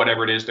of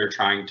whatever it is they're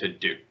trying to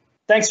do.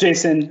 Thanks,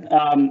 Jason.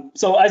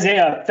 So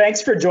Isaiah,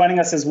 thanks for joining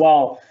us as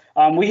well.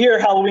 We hear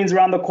Halloween's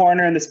around the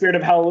corner and the spirit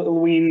of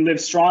Halloween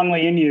lives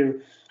strongly in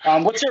you.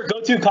 What's your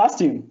go-to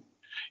costume?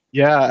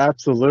 Yeah,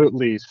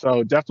 absolutely.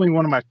 So definitely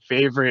one of my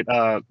favorite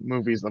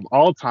movies of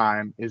all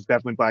time is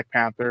definitely Black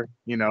Panther.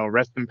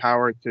 Rest in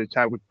power to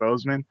Chadwick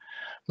Boseman.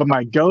 But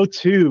my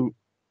go-to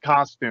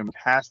costume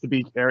has to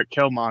be Eric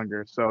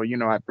Killmonger. So,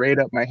 I braid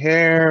up my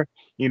hair,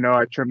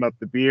 I trim up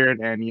the beard,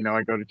 and,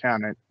 I go to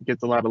town. It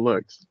gets a lot of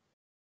looks.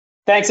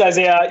 Thanks,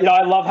 Isaiah.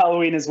 I love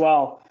Halloween as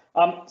well.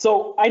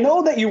 So I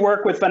know that you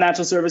work with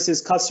financial services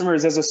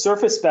customers as a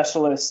Surface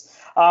specialist,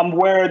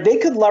 where they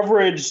could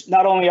leverage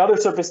not only other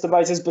Surface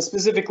devices, but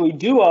specifically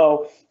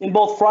Duo in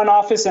both front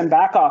office and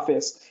back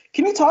office.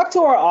 Can you talk to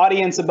our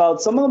audience about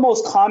some of the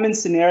most common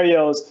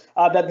scenarios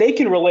that they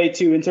can relate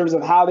to in terms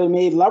of how they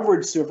may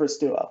leverage Surface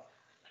Duo?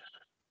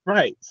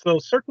 Right. So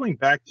circling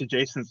back to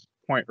Jason's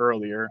point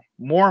earlier,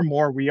 more and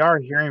more we are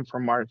hearing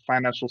from our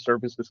financial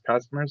services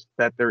customers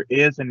that there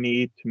is a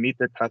need to meet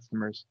their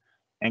customers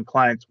and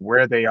clients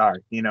where they are.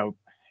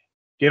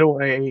 Get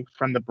away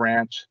from the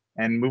branch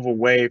and move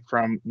away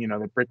from,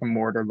 the brick and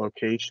mortar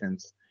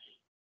locations.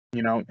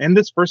 In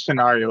this first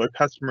scenario, a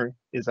customer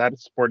is at a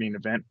sporting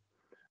event,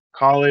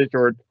 college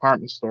or a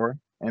department store,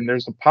 and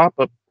there's a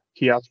pop-up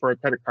kiosk for a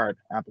credit card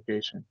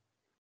application.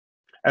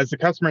 As the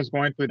customer is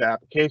going through the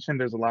application,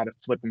 there's a lot of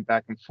flipping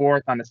back and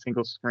forth on a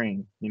single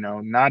screen,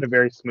 not a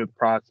very smooth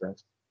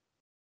process.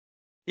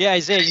 Yeah,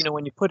 Isaiah,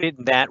 when you put it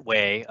in that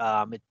way,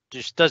 it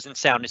just doesn't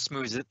sound as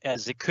smooth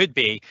as it could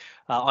be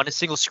on a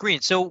single screen.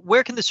 So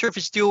where can the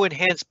Surface Duo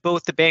enhance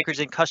both the bankers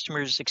and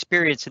customers'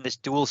 experience in this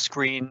dual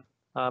screen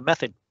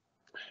method?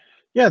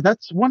 Yeah,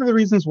 that's one of the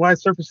reasons why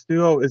Surface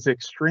Duo is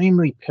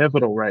extremely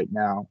pivotal right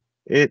now.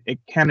 It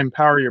can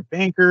empower your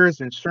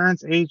bankers,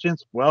 insurance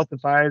agents, wealth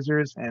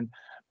advisors, and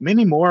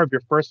many more of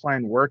your first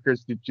line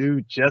workers to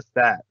do just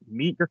that,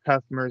 meet your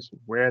customers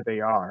where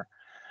they are.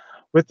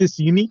 With this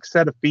unique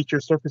set of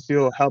features, Surface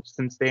Duo helps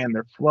them stay in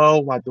their flow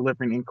while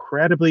delivering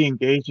incredibly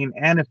engaging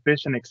and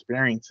efficient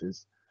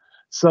experiences.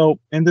 So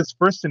in this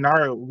first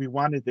scenario, we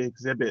wanted to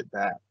exhibit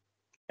that.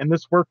 And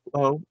this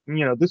workflow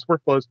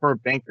is for a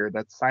banker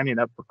that's signing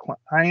up for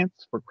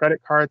clients for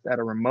credit cards at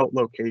a remote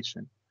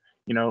location.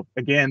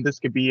 Again, this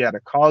could be at a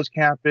college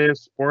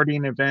campus,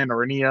 sporting event,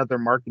 or any other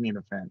marketing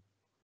event.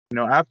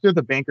 After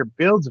the banker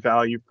builds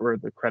value for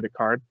the credit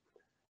card,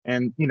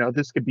 and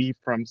this could be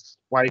from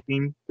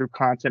swiping through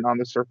content on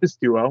the Surface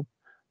Duo.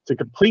 To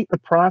complete the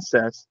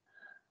process,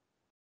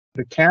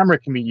 the camera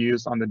can be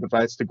used on the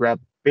device to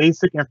grab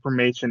basic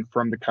information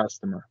from the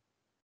customer.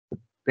 The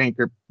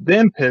banker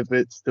then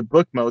pivots to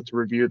book mode to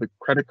review the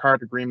credit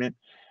card agreement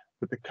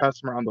with the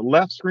customer on the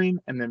left screen,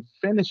 and then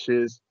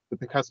finishes with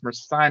the customer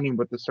signing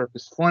with the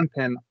Surface Slim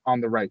Pen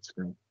on the right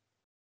screen.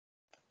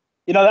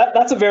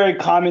 That's a very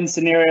common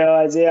scenario,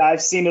 Isaiah.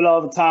 I've seen it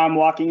all the time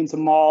walking into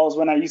malls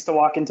when I used to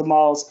walk into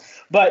malls.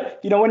 But,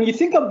 when you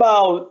think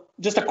about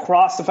just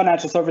across the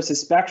financial services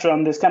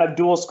spectrum, this kind of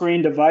dual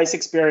screen device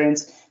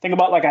experience, think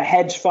about like a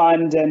hedge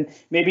fund and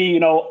maybe,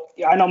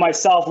 I know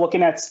myself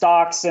looking at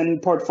stocks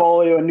and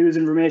portfolio and news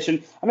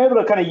information, I'm able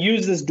to kind of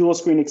use this dual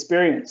screen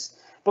experience.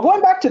 But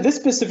going back to this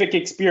specific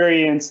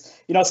experience,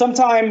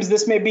 sometimes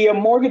this may be a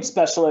mortgage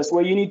specialist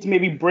where you need to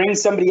maybe bring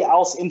somebody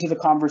else into the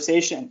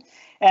conversation.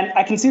 And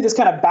I can see this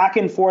kind of back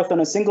and forth on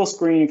a single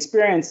screen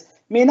experience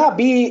may not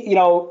be,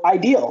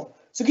 ideal.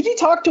 So could you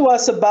talk to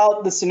us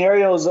about the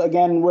scenarios,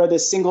 again, where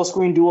this single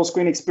screen, dual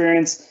screen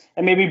experience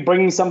and maybe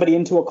bringing somebody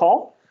into a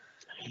call?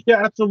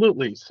 Yeah,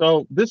 absolutely.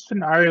 So this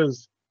scenario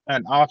is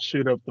an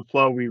offshoot of the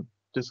flow we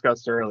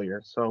discussed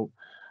earlier. So,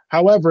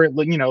 however,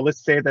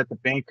 let's say that the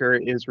banker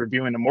is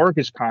reviewing a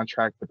mortgage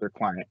contract with their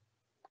client,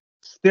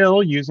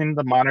 still using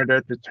the monitor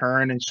to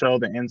turn and show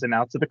the ins and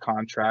outs of the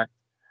contract.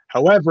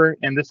 However,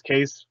 in this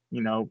case,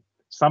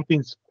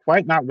 something's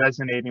quite not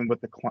resonating with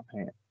the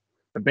client.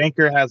 The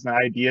banker has an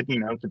idea,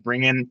 to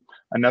bring in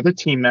another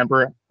team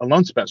member, a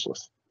loan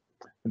specialist.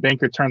 The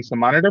banker turns the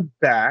monitor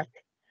back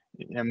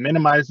and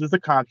minimizes the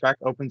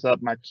contract, opens up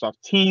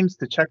Microsoft Teams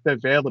to check the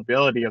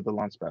availability of the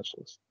loan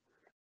specialist.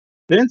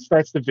 Then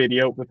starts the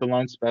video with the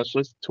loan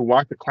specialist to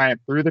walk the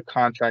client through the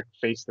contract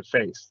face to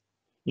face.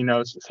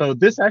 So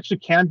this actually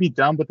can be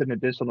done with an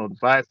additional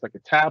device like a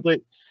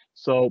tablet,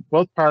 so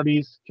both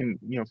parties can,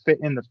 fit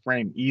in the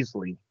frame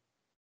easily.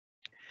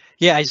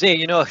 Yeah,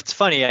 Isaiah, it's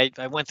funny.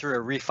 I went through a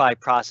refi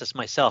process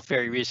myself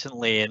very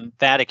recently, and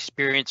that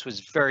experience was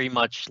very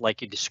much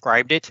like you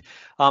described it.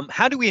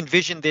 How do we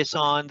envision this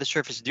on the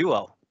Surface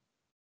Duo?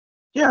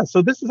 Yeah,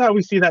 so this is how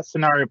we see that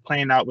scenario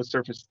playing out with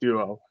Surface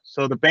Duo.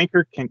 So the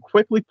banker can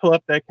quickly pull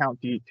up the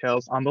account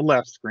details on the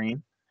left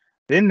screen,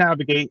 then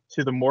navigate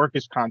to the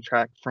mortgage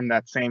contract from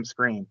that same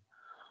screen.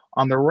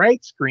 On the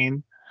right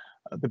screen,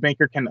 the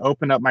banker can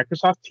open up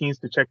Microsoft Teams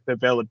to check the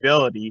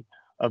availability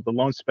of the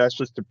loan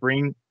specialist to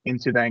bring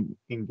into that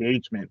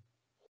engagement.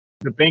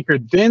 The banker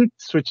then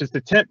switches to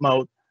tent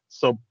mode,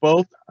 so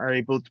both are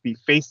able to be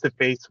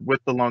face-to-face with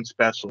the loan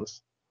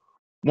specialist.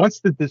 Once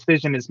the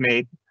decision is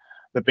made,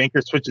 the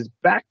banker switches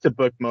back to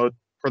book mode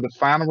for the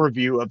final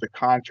review of the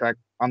contract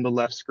on the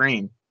left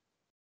screen.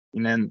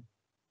 And then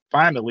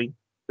finally,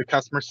 the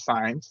customer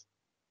signs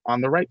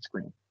on the right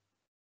screen.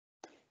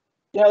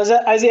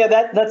 Isaiah,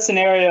 that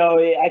scenario,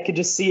 I could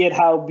just see it,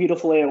 how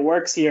beautifully it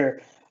works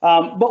here.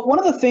 But one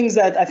of the things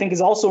that I think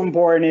is also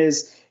important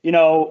is,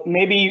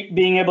 maybe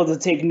being able to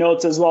take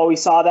notes as well. We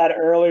saw that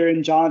earlier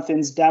in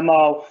Jonathan's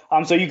demo,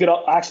 so you could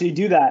actually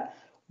do that.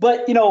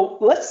 But,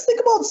 let's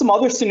think about some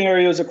other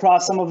scenarios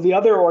across some of the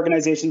other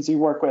organizations you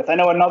work with. I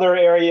know another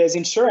area is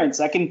insurance.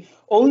 I can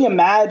only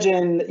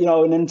imagine,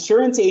 an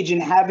insurance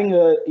agent having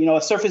a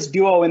Surface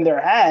Duo in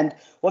their hand,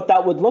 what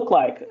that would look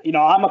like.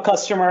 I'm a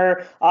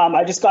customer.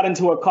 I just got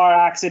into a car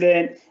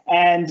accident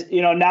and,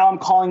 now I'm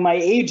calling my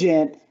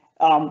agent.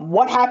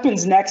 What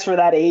happens next for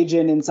that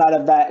agent inside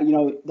of that,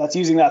 that's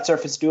using that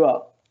Surface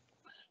Duo?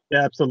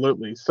 Yeah,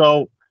 absolutely.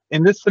 So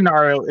in this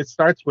scenario, it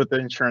starts with the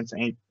insurance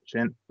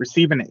agent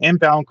receive an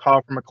inbound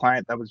call from a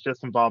client that was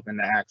just involved in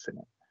the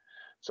accident.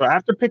 So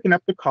after picking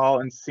up the call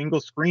in single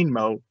screen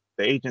mode,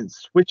 the agent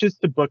switches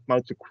to book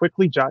mode to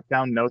quickly jot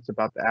down notes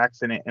about the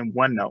accident in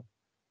OneNote,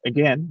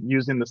 again,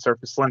 using the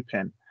Surface Slim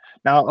Pen.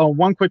 Now,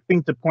 one quick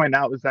thing to point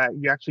out is that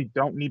you actually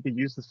don't need to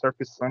use the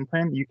Surface Slim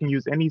Pen. You can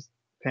use any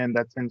pen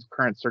that's in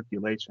current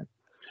circulation.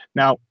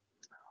 Now,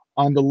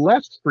 on the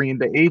left screen,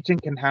 the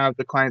agent can have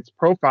the client's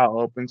profile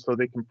open so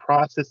they can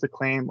process the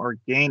claim or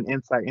gain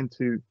insight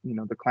into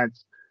the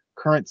client's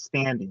current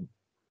standing.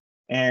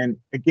 And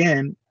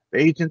again, the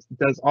agent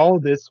does all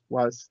of this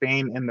while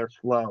staying in their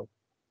flow.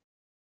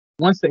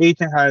 Once the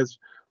agent has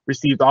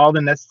received all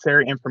the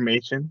necessary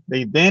information,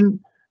 they then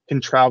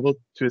can travel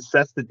to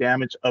assess the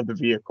damage of the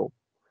vehicle.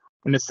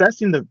 When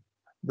assessing the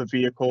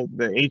vehicle,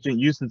 the agent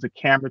uses a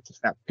camera to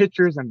snap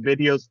pictures and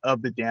videos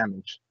of the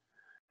damage.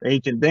 The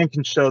agent then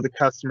can show the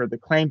customer the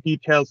claim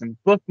details in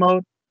book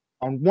mode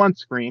on one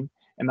screen,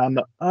 and on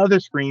the other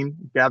screen,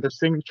 gather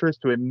signatures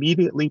to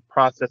immediately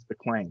process the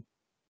claim.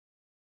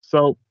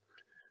 So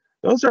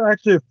those are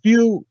actually a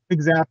few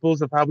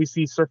examples of how we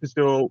see Surface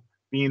Duo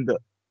being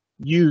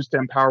used to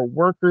empower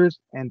workers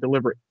and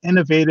deliver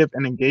innovative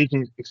and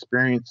engaging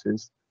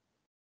experiences.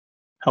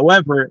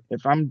 However,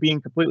 if I'm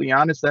being completely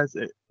honest,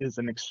 that is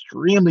an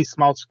extremely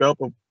small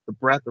scope of the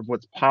breadth of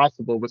what's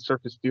possible with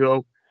Surface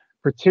Duo,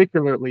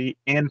 particularly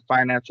in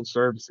financial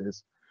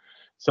services.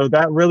 So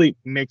that really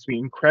makes me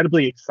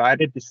incredibly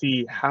excited to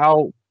see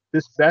how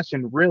this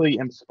session really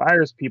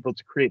inspires people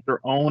to create their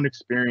own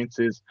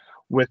experiences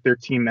with their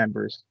team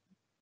members.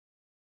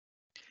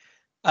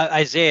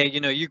 Isaiah,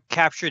 you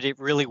captured it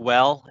really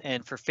well.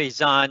 And for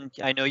Faizan,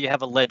 I know you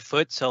have a lead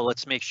foot, so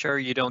let's make sure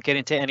you don't get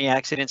into any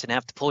accidents and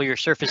have to pull your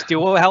Surface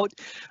Duo out.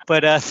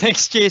 But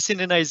thanks,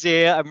 Jason and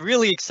Isaiah. I'm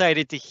really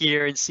excited to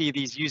hear and see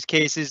these use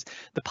cases.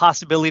 The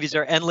possibilities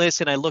are endless,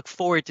 and I look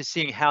forward to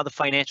seeing how the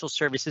financial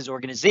services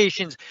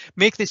organizations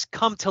make this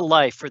come to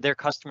life for their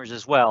customers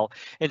as well.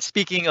 And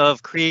speaking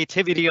of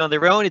creativity on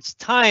their own, it's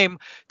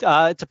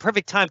a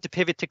perfect time to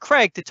pivot to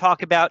Craig to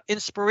talk about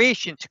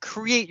inspiration to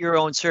create your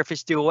own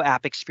Surface Duo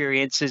app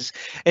experiences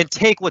and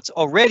take what's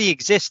already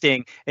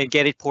existing and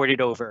get it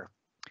ported over.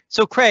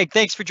 So Craig,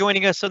 thanks for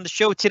joining us on the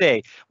show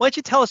today. Why don't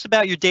you tell us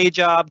about your day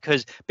job?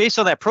 Because based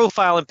on that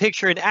profile and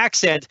picture and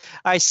accent,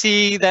 I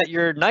see that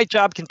your night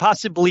job can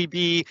possibly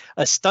be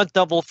a stunt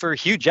double for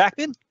Hugh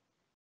Jackman.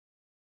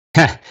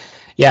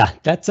 Yeah,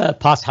 that's a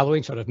past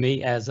Halloween shot of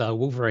me as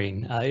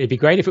Wolverine. It'd be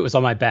great if it was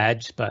on my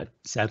badge, but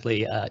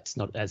sadly, it's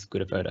not as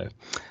good a photo.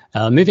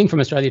 Moving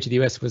from Australia to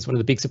the US was one of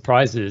the big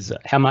surprises,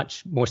 how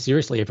much more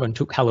seriously everyone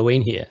took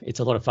Halloween here.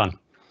 It's a lot of fun.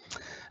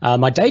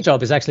 My day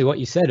job is actually what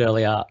you said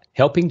earlier,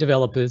 helping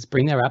developers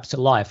bring their apps to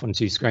life on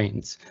two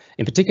screens.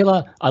 In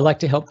particular, I like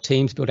to help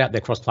teams build out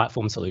their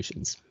cross-platform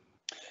solutions.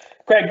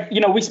 Craig,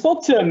 we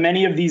spoke to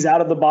many of these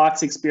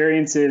out-of-the-box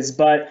experiences,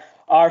 but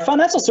our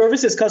financial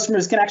services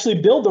customers can actually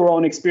build their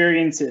own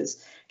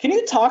experiences. Can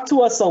you talk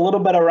to us a little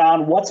bit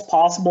around what's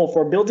possible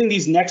for building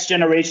these next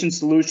generation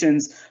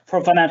solutions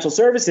for financial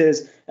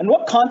services, and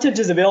what content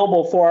is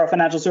available for our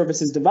financial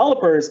services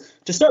developers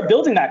to start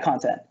building that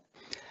content?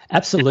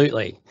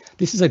 Absolutely.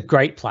 This is a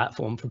great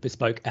platform for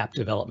bespoke app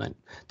development.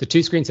 The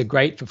two screens are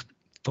great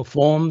for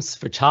forms,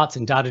 for charts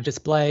and data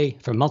display,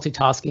 for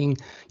multitasking,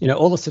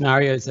 all the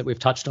scenarios that we've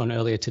touched on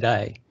earlier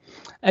today.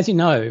 As you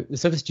know, the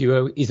Surface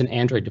Duo is an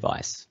Android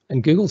device,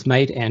 and Google's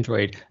made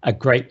Android a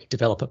great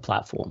developer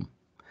platform.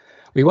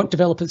 We want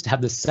developers to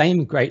have the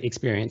same great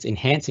experience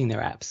enhancing their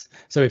apps.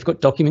 So we've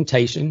got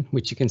documentation,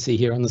 which you can see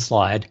here on the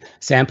slide,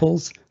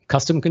 samples,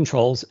 custom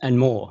controls, and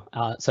more.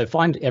 So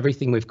find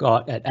everything we've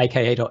got at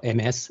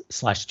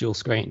aka.ms/dual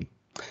screen.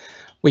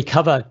 We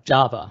cover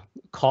Java,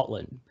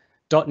 Kotlin,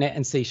 .NET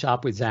and C#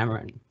 with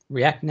Xamarin,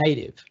 React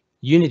Native,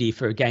 Unity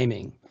for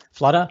gaming,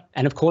 Flutter,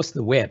 and of course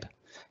the web.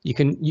 You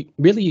can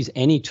really use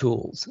any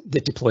tools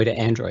that deploy to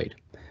Android.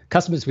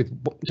 Customers with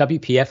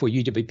WPF or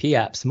UWP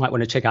apps might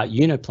want to check out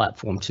Uno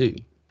platform too.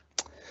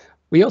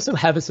 We also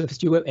have a Surface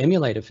Duo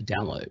emulator for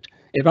download.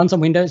 It runs on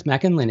Windows,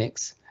 Mac and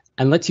Linux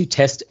and lets you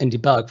test and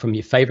debug from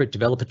your favorite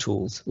developer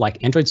tools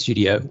like Android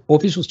Studio or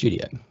Visual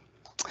Studio.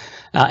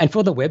 And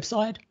for the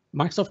website,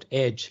 Microsoft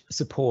Edge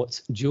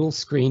supports dual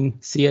screen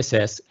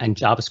CSS and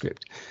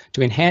JavaScript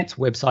to enhance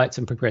websites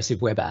and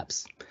progressive web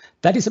apps.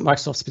 That isn't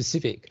Microsoft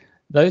specific.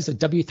 Those are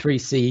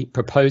W3C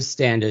proposed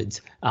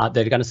standards that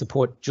are going to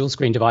support dual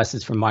screen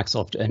devices from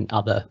Microsoft and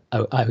other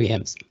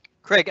OEMs.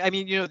 Craig, I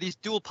mean, these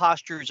dual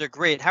postures are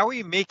great. How are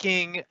you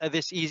making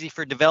this easy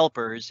for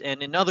developers?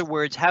 And in other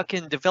words, how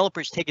can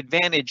developers take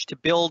advantage to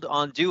build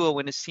on Duo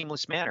in a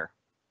seamless manner?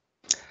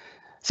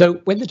 So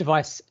when the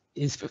device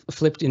is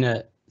flipped in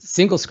a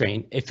single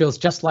screen, it feels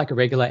just like a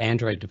regular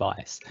Android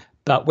device.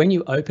 But when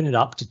you open it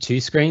up to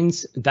two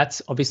screens,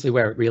 that's obviously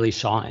where it really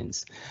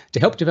shines. To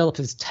help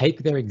developers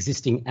take their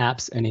existing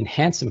apps and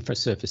enhance them for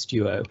Surface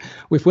Duo,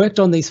 we've worked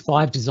on these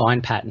 5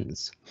 design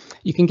patterns.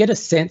 You can get a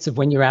sense of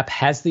when your app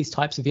has these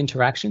types of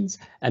interactions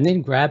and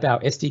then grab our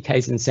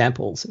SDKs and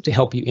samples to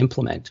help you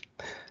implement.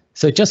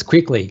 So just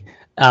quickly,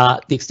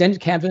 the extended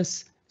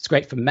canvas, It's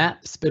great for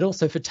maps, but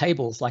also for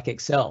tables like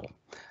Excel.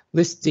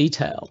 List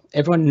detail.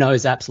 Everyone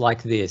knows apps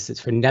like this. It's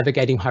for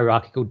navigating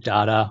hierarchical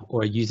data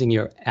or using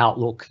your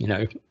Outlook,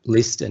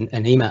 list and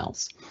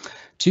emails.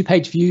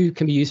 Two-page view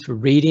can be used for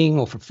reading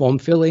or for form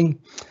filling.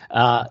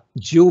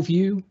 Dual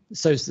view,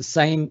 so it's the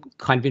same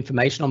kind of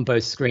information on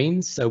both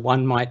screens. So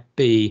one might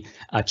be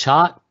a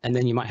chart, and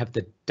then you might have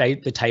the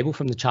table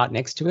from the chart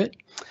next to it.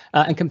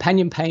 And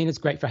companion pane is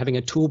great for having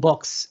a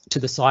toolbox to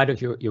the side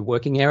of your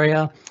working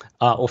area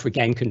or for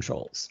game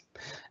controls.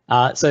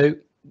 So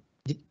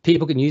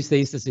people can use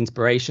these as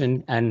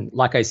inspiration, and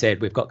like I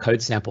said, we've got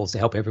code samples to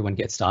help everyone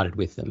get started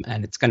with them,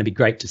 and it's going to be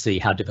great to see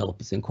how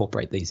developers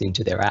incorporate these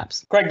into their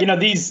apps. Craig,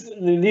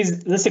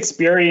 this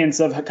experience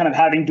of kind of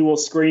having dual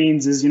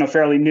screens is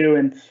fairly new,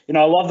 and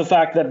I love the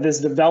fact that this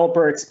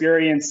developer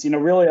experience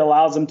really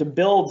allows them to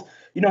build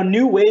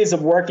new ways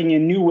of working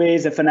and new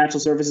ways that financial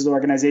services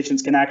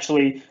organizations can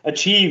actually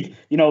achieve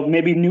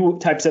maybe new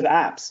types of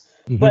apps.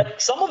 Mm-hmm.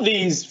 But some of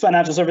these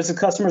financial services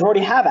customers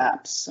already have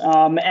apps,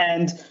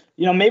 and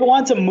maybe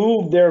want to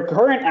move their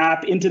current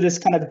app into this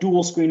kind of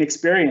dual screen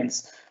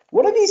experience.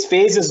 What do these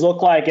phases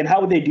look like, and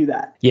how would they do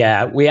that?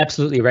 Yeah, we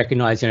absolutely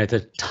recognize, there's a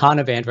ton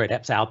of Android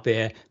apps out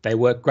there. They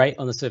work great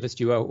on the Surface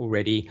Duo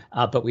already,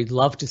 but we'd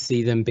love to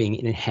see them being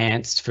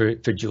enhanced for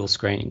dual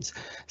screens.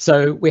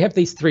 So we have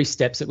these 3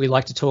 steps that we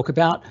like to talk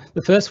about.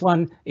 The first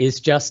one is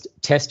just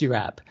test your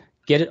app.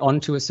 Get it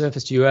onto a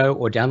Surface Duo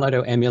or download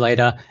our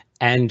emulator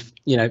and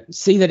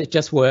see that it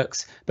just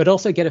works, but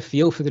also get a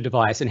feel for the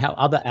device and how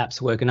other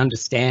apps work and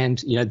understand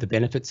the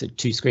benefits that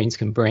 2 screens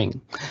can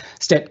bring.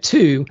 Step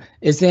 2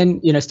 is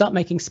then start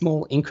making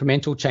small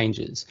incremental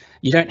changes.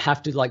 You don't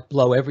have to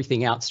blow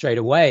everything out straight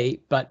away,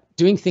 but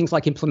doing things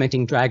like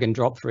implementing drag and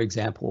drop, for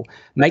example,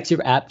 makes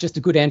your app just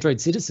a good Android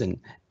citizen,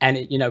 and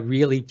it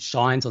really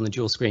shines on the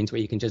dual screens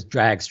where you can just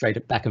drag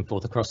straight back and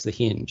forth across the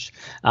hinge.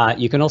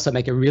 You can also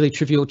make a really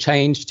trivial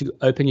change to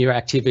open your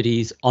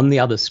activities on the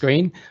other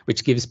screen,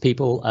 which gives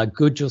people a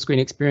good dual screen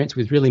experience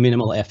with really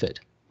minimal effort.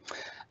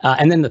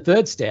 And then the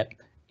third step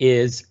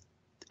is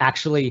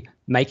actually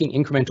making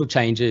incremental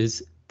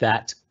changes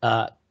that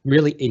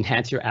really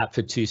enhance your app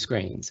for 2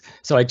 screens.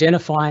 So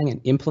identifying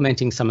and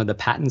implementing some of the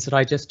patterns that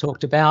I just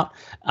talked about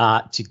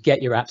to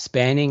get your app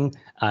spanning,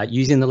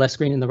 using the left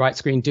screen and the right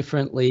screen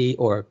differently,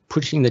 or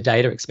pushing the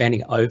data,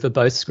 expanding over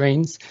both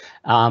screens.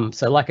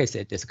 So like I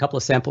said, there's a couple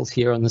of samples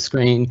here on the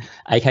screen,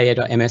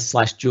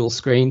 aka.ms/dual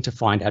screen to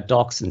find our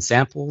docs and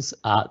samples.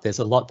 There's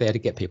a lot there to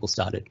get people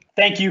started.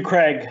 Thank you,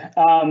 Craig.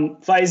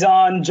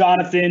 Faizan,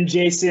 Jonathan,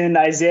 Jason,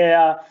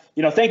 Isaiah,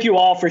 thank you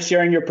all for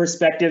sharing your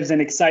perspectives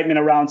and excitement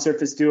around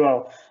Surface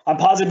Duo. I'm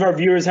positive our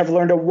viewers have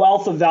learned a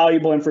wealth of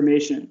valuable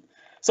information.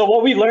 So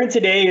what we learned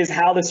today is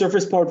how the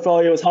Surface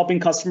portfolio is helping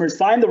customers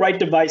find the right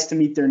device to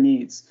meet their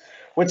needs.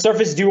 With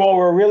Surface Duo,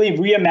 we're really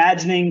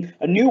reimagining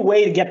a new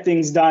way to get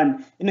things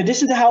done, in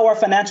addition to how our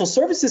financial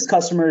services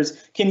customers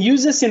can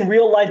use this in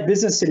real-life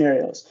business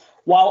scenarios,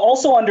 while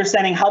also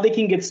understanding how they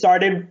can get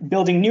started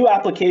building new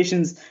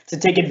applications to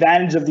take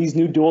advantage of these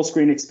new dual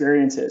screen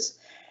experiences.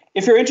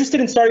 If you're interested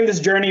in starting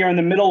this journey or in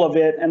the middle of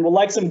it and would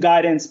like some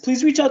guidance,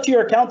 please reach out to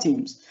your account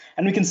teams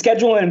and we can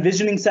schedule an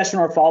envisioning session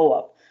or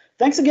follow-up.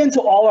 Thanks again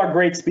to all our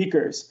great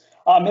speakers.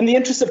 In the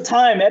interest of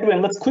time,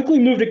 Edwin, let's quickly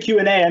move to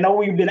Q&A. I know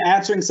we've been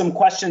answering some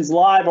questions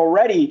live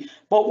already,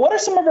 but what are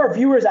some of our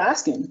viewers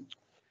asking?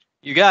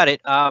 You got it.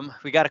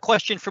 We got a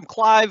question from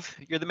Clive.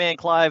 You're the man,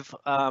 Clive.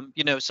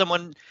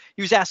 Someone,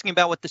 he was asking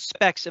about what the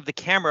specs of the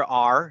camera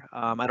are.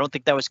 I don't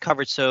think that was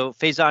covered. So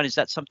Faizan, is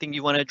that something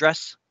you want to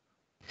address?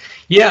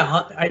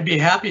 Yeah, I'd be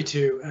happy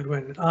to,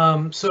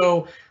 Edwin.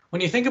 So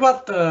when you think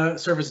about the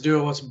Surface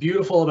Duo, what's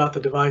beautiful about the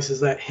device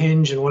is that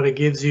hinge and what it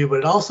gives you, but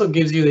it also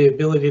gives you the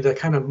ability to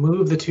kind of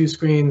move the 2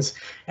 screens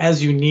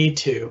as you need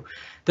to.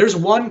 There's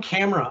one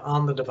camera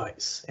on the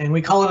device, and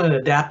we call it an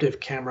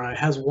adaptive camera. It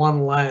has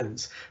one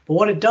lens, but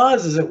what it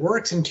does is it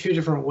works in 2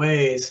 different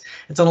ways.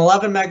 It's an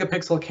 11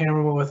 megapixel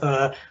camera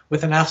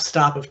with an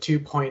f-stop of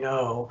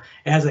 2.0.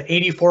 It has an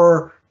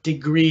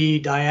 84-degree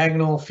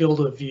diagonal field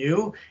of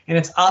view, and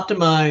it's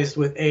optimized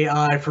with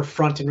AI for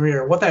front and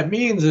rear. What that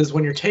means is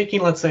when you're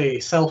taking, let's say, a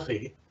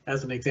selfie,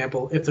 as an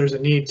example, if there's a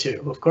need to,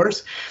 of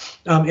course,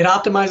 it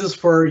optimizes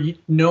for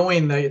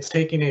knowing that it's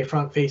taking a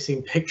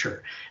front-facing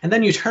picture. And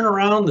then you turn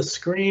around the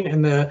screen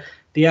and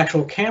the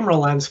actual camera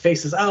lens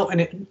faces out,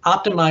 and it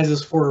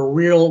optimizes for a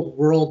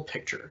real-world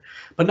picture.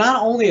 But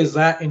not only is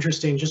that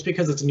interesting just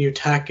because it's new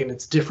tech and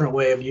it's a different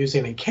way of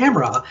using a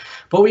camera,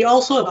 but we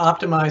also have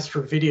optimized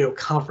for video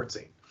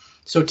conferencing.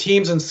 So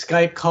Teams and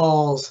Skype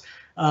calls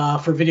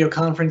for video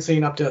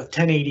conferencing up to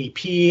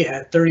 1080p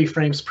at 30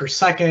 frames per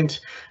second,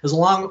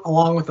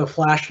 along with a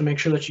flash to make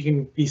sure that you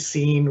can be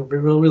seen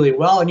really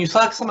well. And you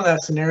saw some of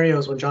that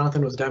scenarios when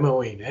Jonathan was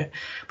demoing it,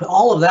 but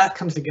all of that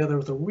comes together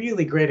with a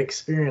really great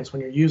experience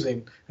when you're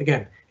using,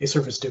 again, a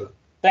Surface Duo.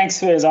 Thanks,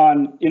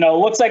 Faizan. It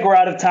looks like we're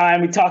out of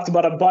time. We talked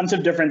about a bunch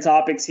of different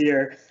topics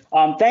here.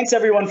 Thanks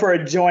everyone for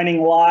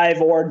joining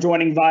live or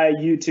joining via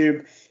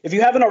YouTube. If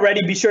you haven't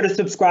already, be sure to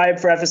subscribe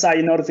for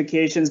FSI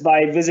notifications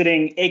by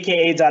visiting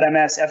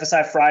aka.ms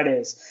FSI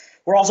Fridays.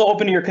 We're also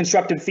open to your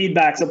constructive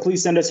feedback, so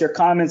please send us your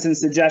comments and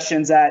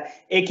suggestions at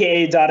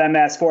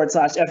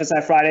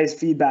aka.ms/FSI Fridays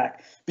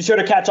feedback. Be sure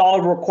to catch all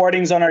of the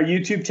recordings on our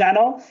YouTube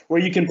channel,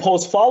 where you can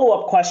post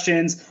follow-up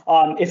questions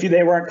if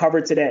they weren't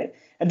covered today.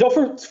 And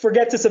don't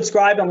forget to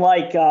subscribe and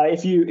like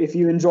if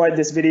you enjoyed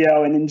this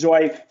video and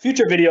enjoy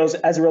future videos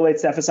as it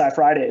relates to FSI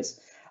Fridays.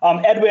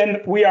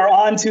 Edwin, we are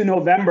on to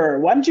November.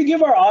 Why don't you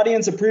give our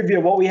audience a preview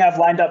of what we have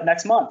lined up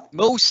next month?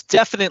 Most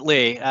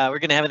definitely. We're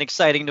going to have an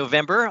exciting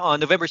November. On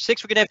November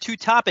 6th, we're going to have 2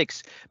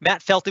 topics.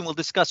 Matt Felton will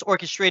discuss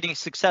orchestrating a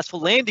successful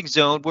landing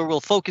zone, where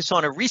we'll focus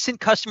on a recent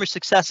customer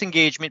success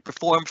engagement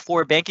performed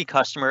for a banking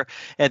customer,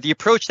 and the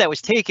approach that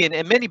was taken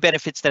and many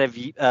benefits that have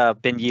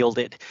been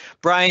yielded.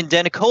 Brian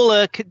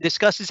Denicola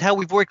discusses how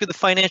we've worked with the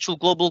financial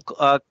global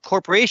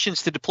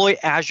corporations to deploy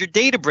Azure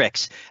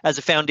Databricks as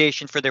a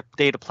foundation for their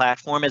data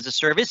platform as a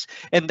service,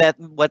 and that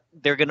what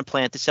they're going to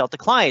plan to sell to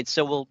clients.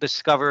 So we'll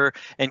discover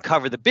and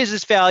cover the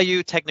business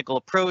value, technical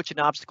approach, and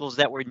obstacles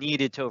that were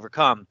needed to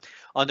overcome.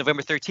 On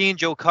November 13,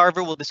 Joe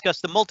Carver will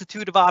discuss the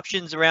multitude of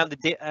options around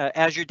the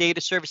Azure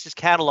Data Services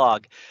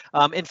catalog.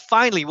 And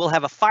finally, we'll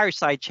have a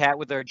fireside chat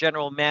with our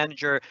General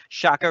Manager,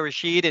 Shaka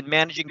Rashid, and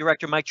Managing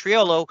Director, Mike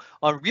Triolo,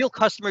 on real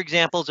customer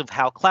examples of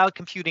how cloud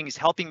computing is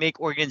helping make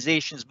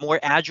organizations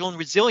more agile and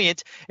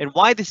resilient, and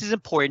why this is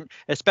important,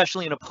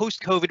 especially in a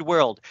post-COVID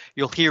world.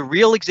 You'll hear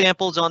real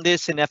examples on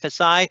this in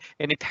FSI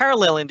and in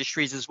parallel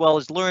industries, as well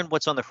as learn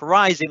what's on the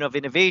horizon of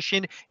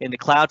innovation in the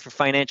cloud for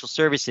financial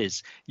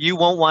services. You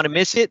won't want to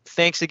miss it.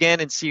 Thanks again,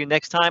 and see you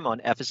next time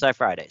on FSI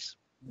Fridays.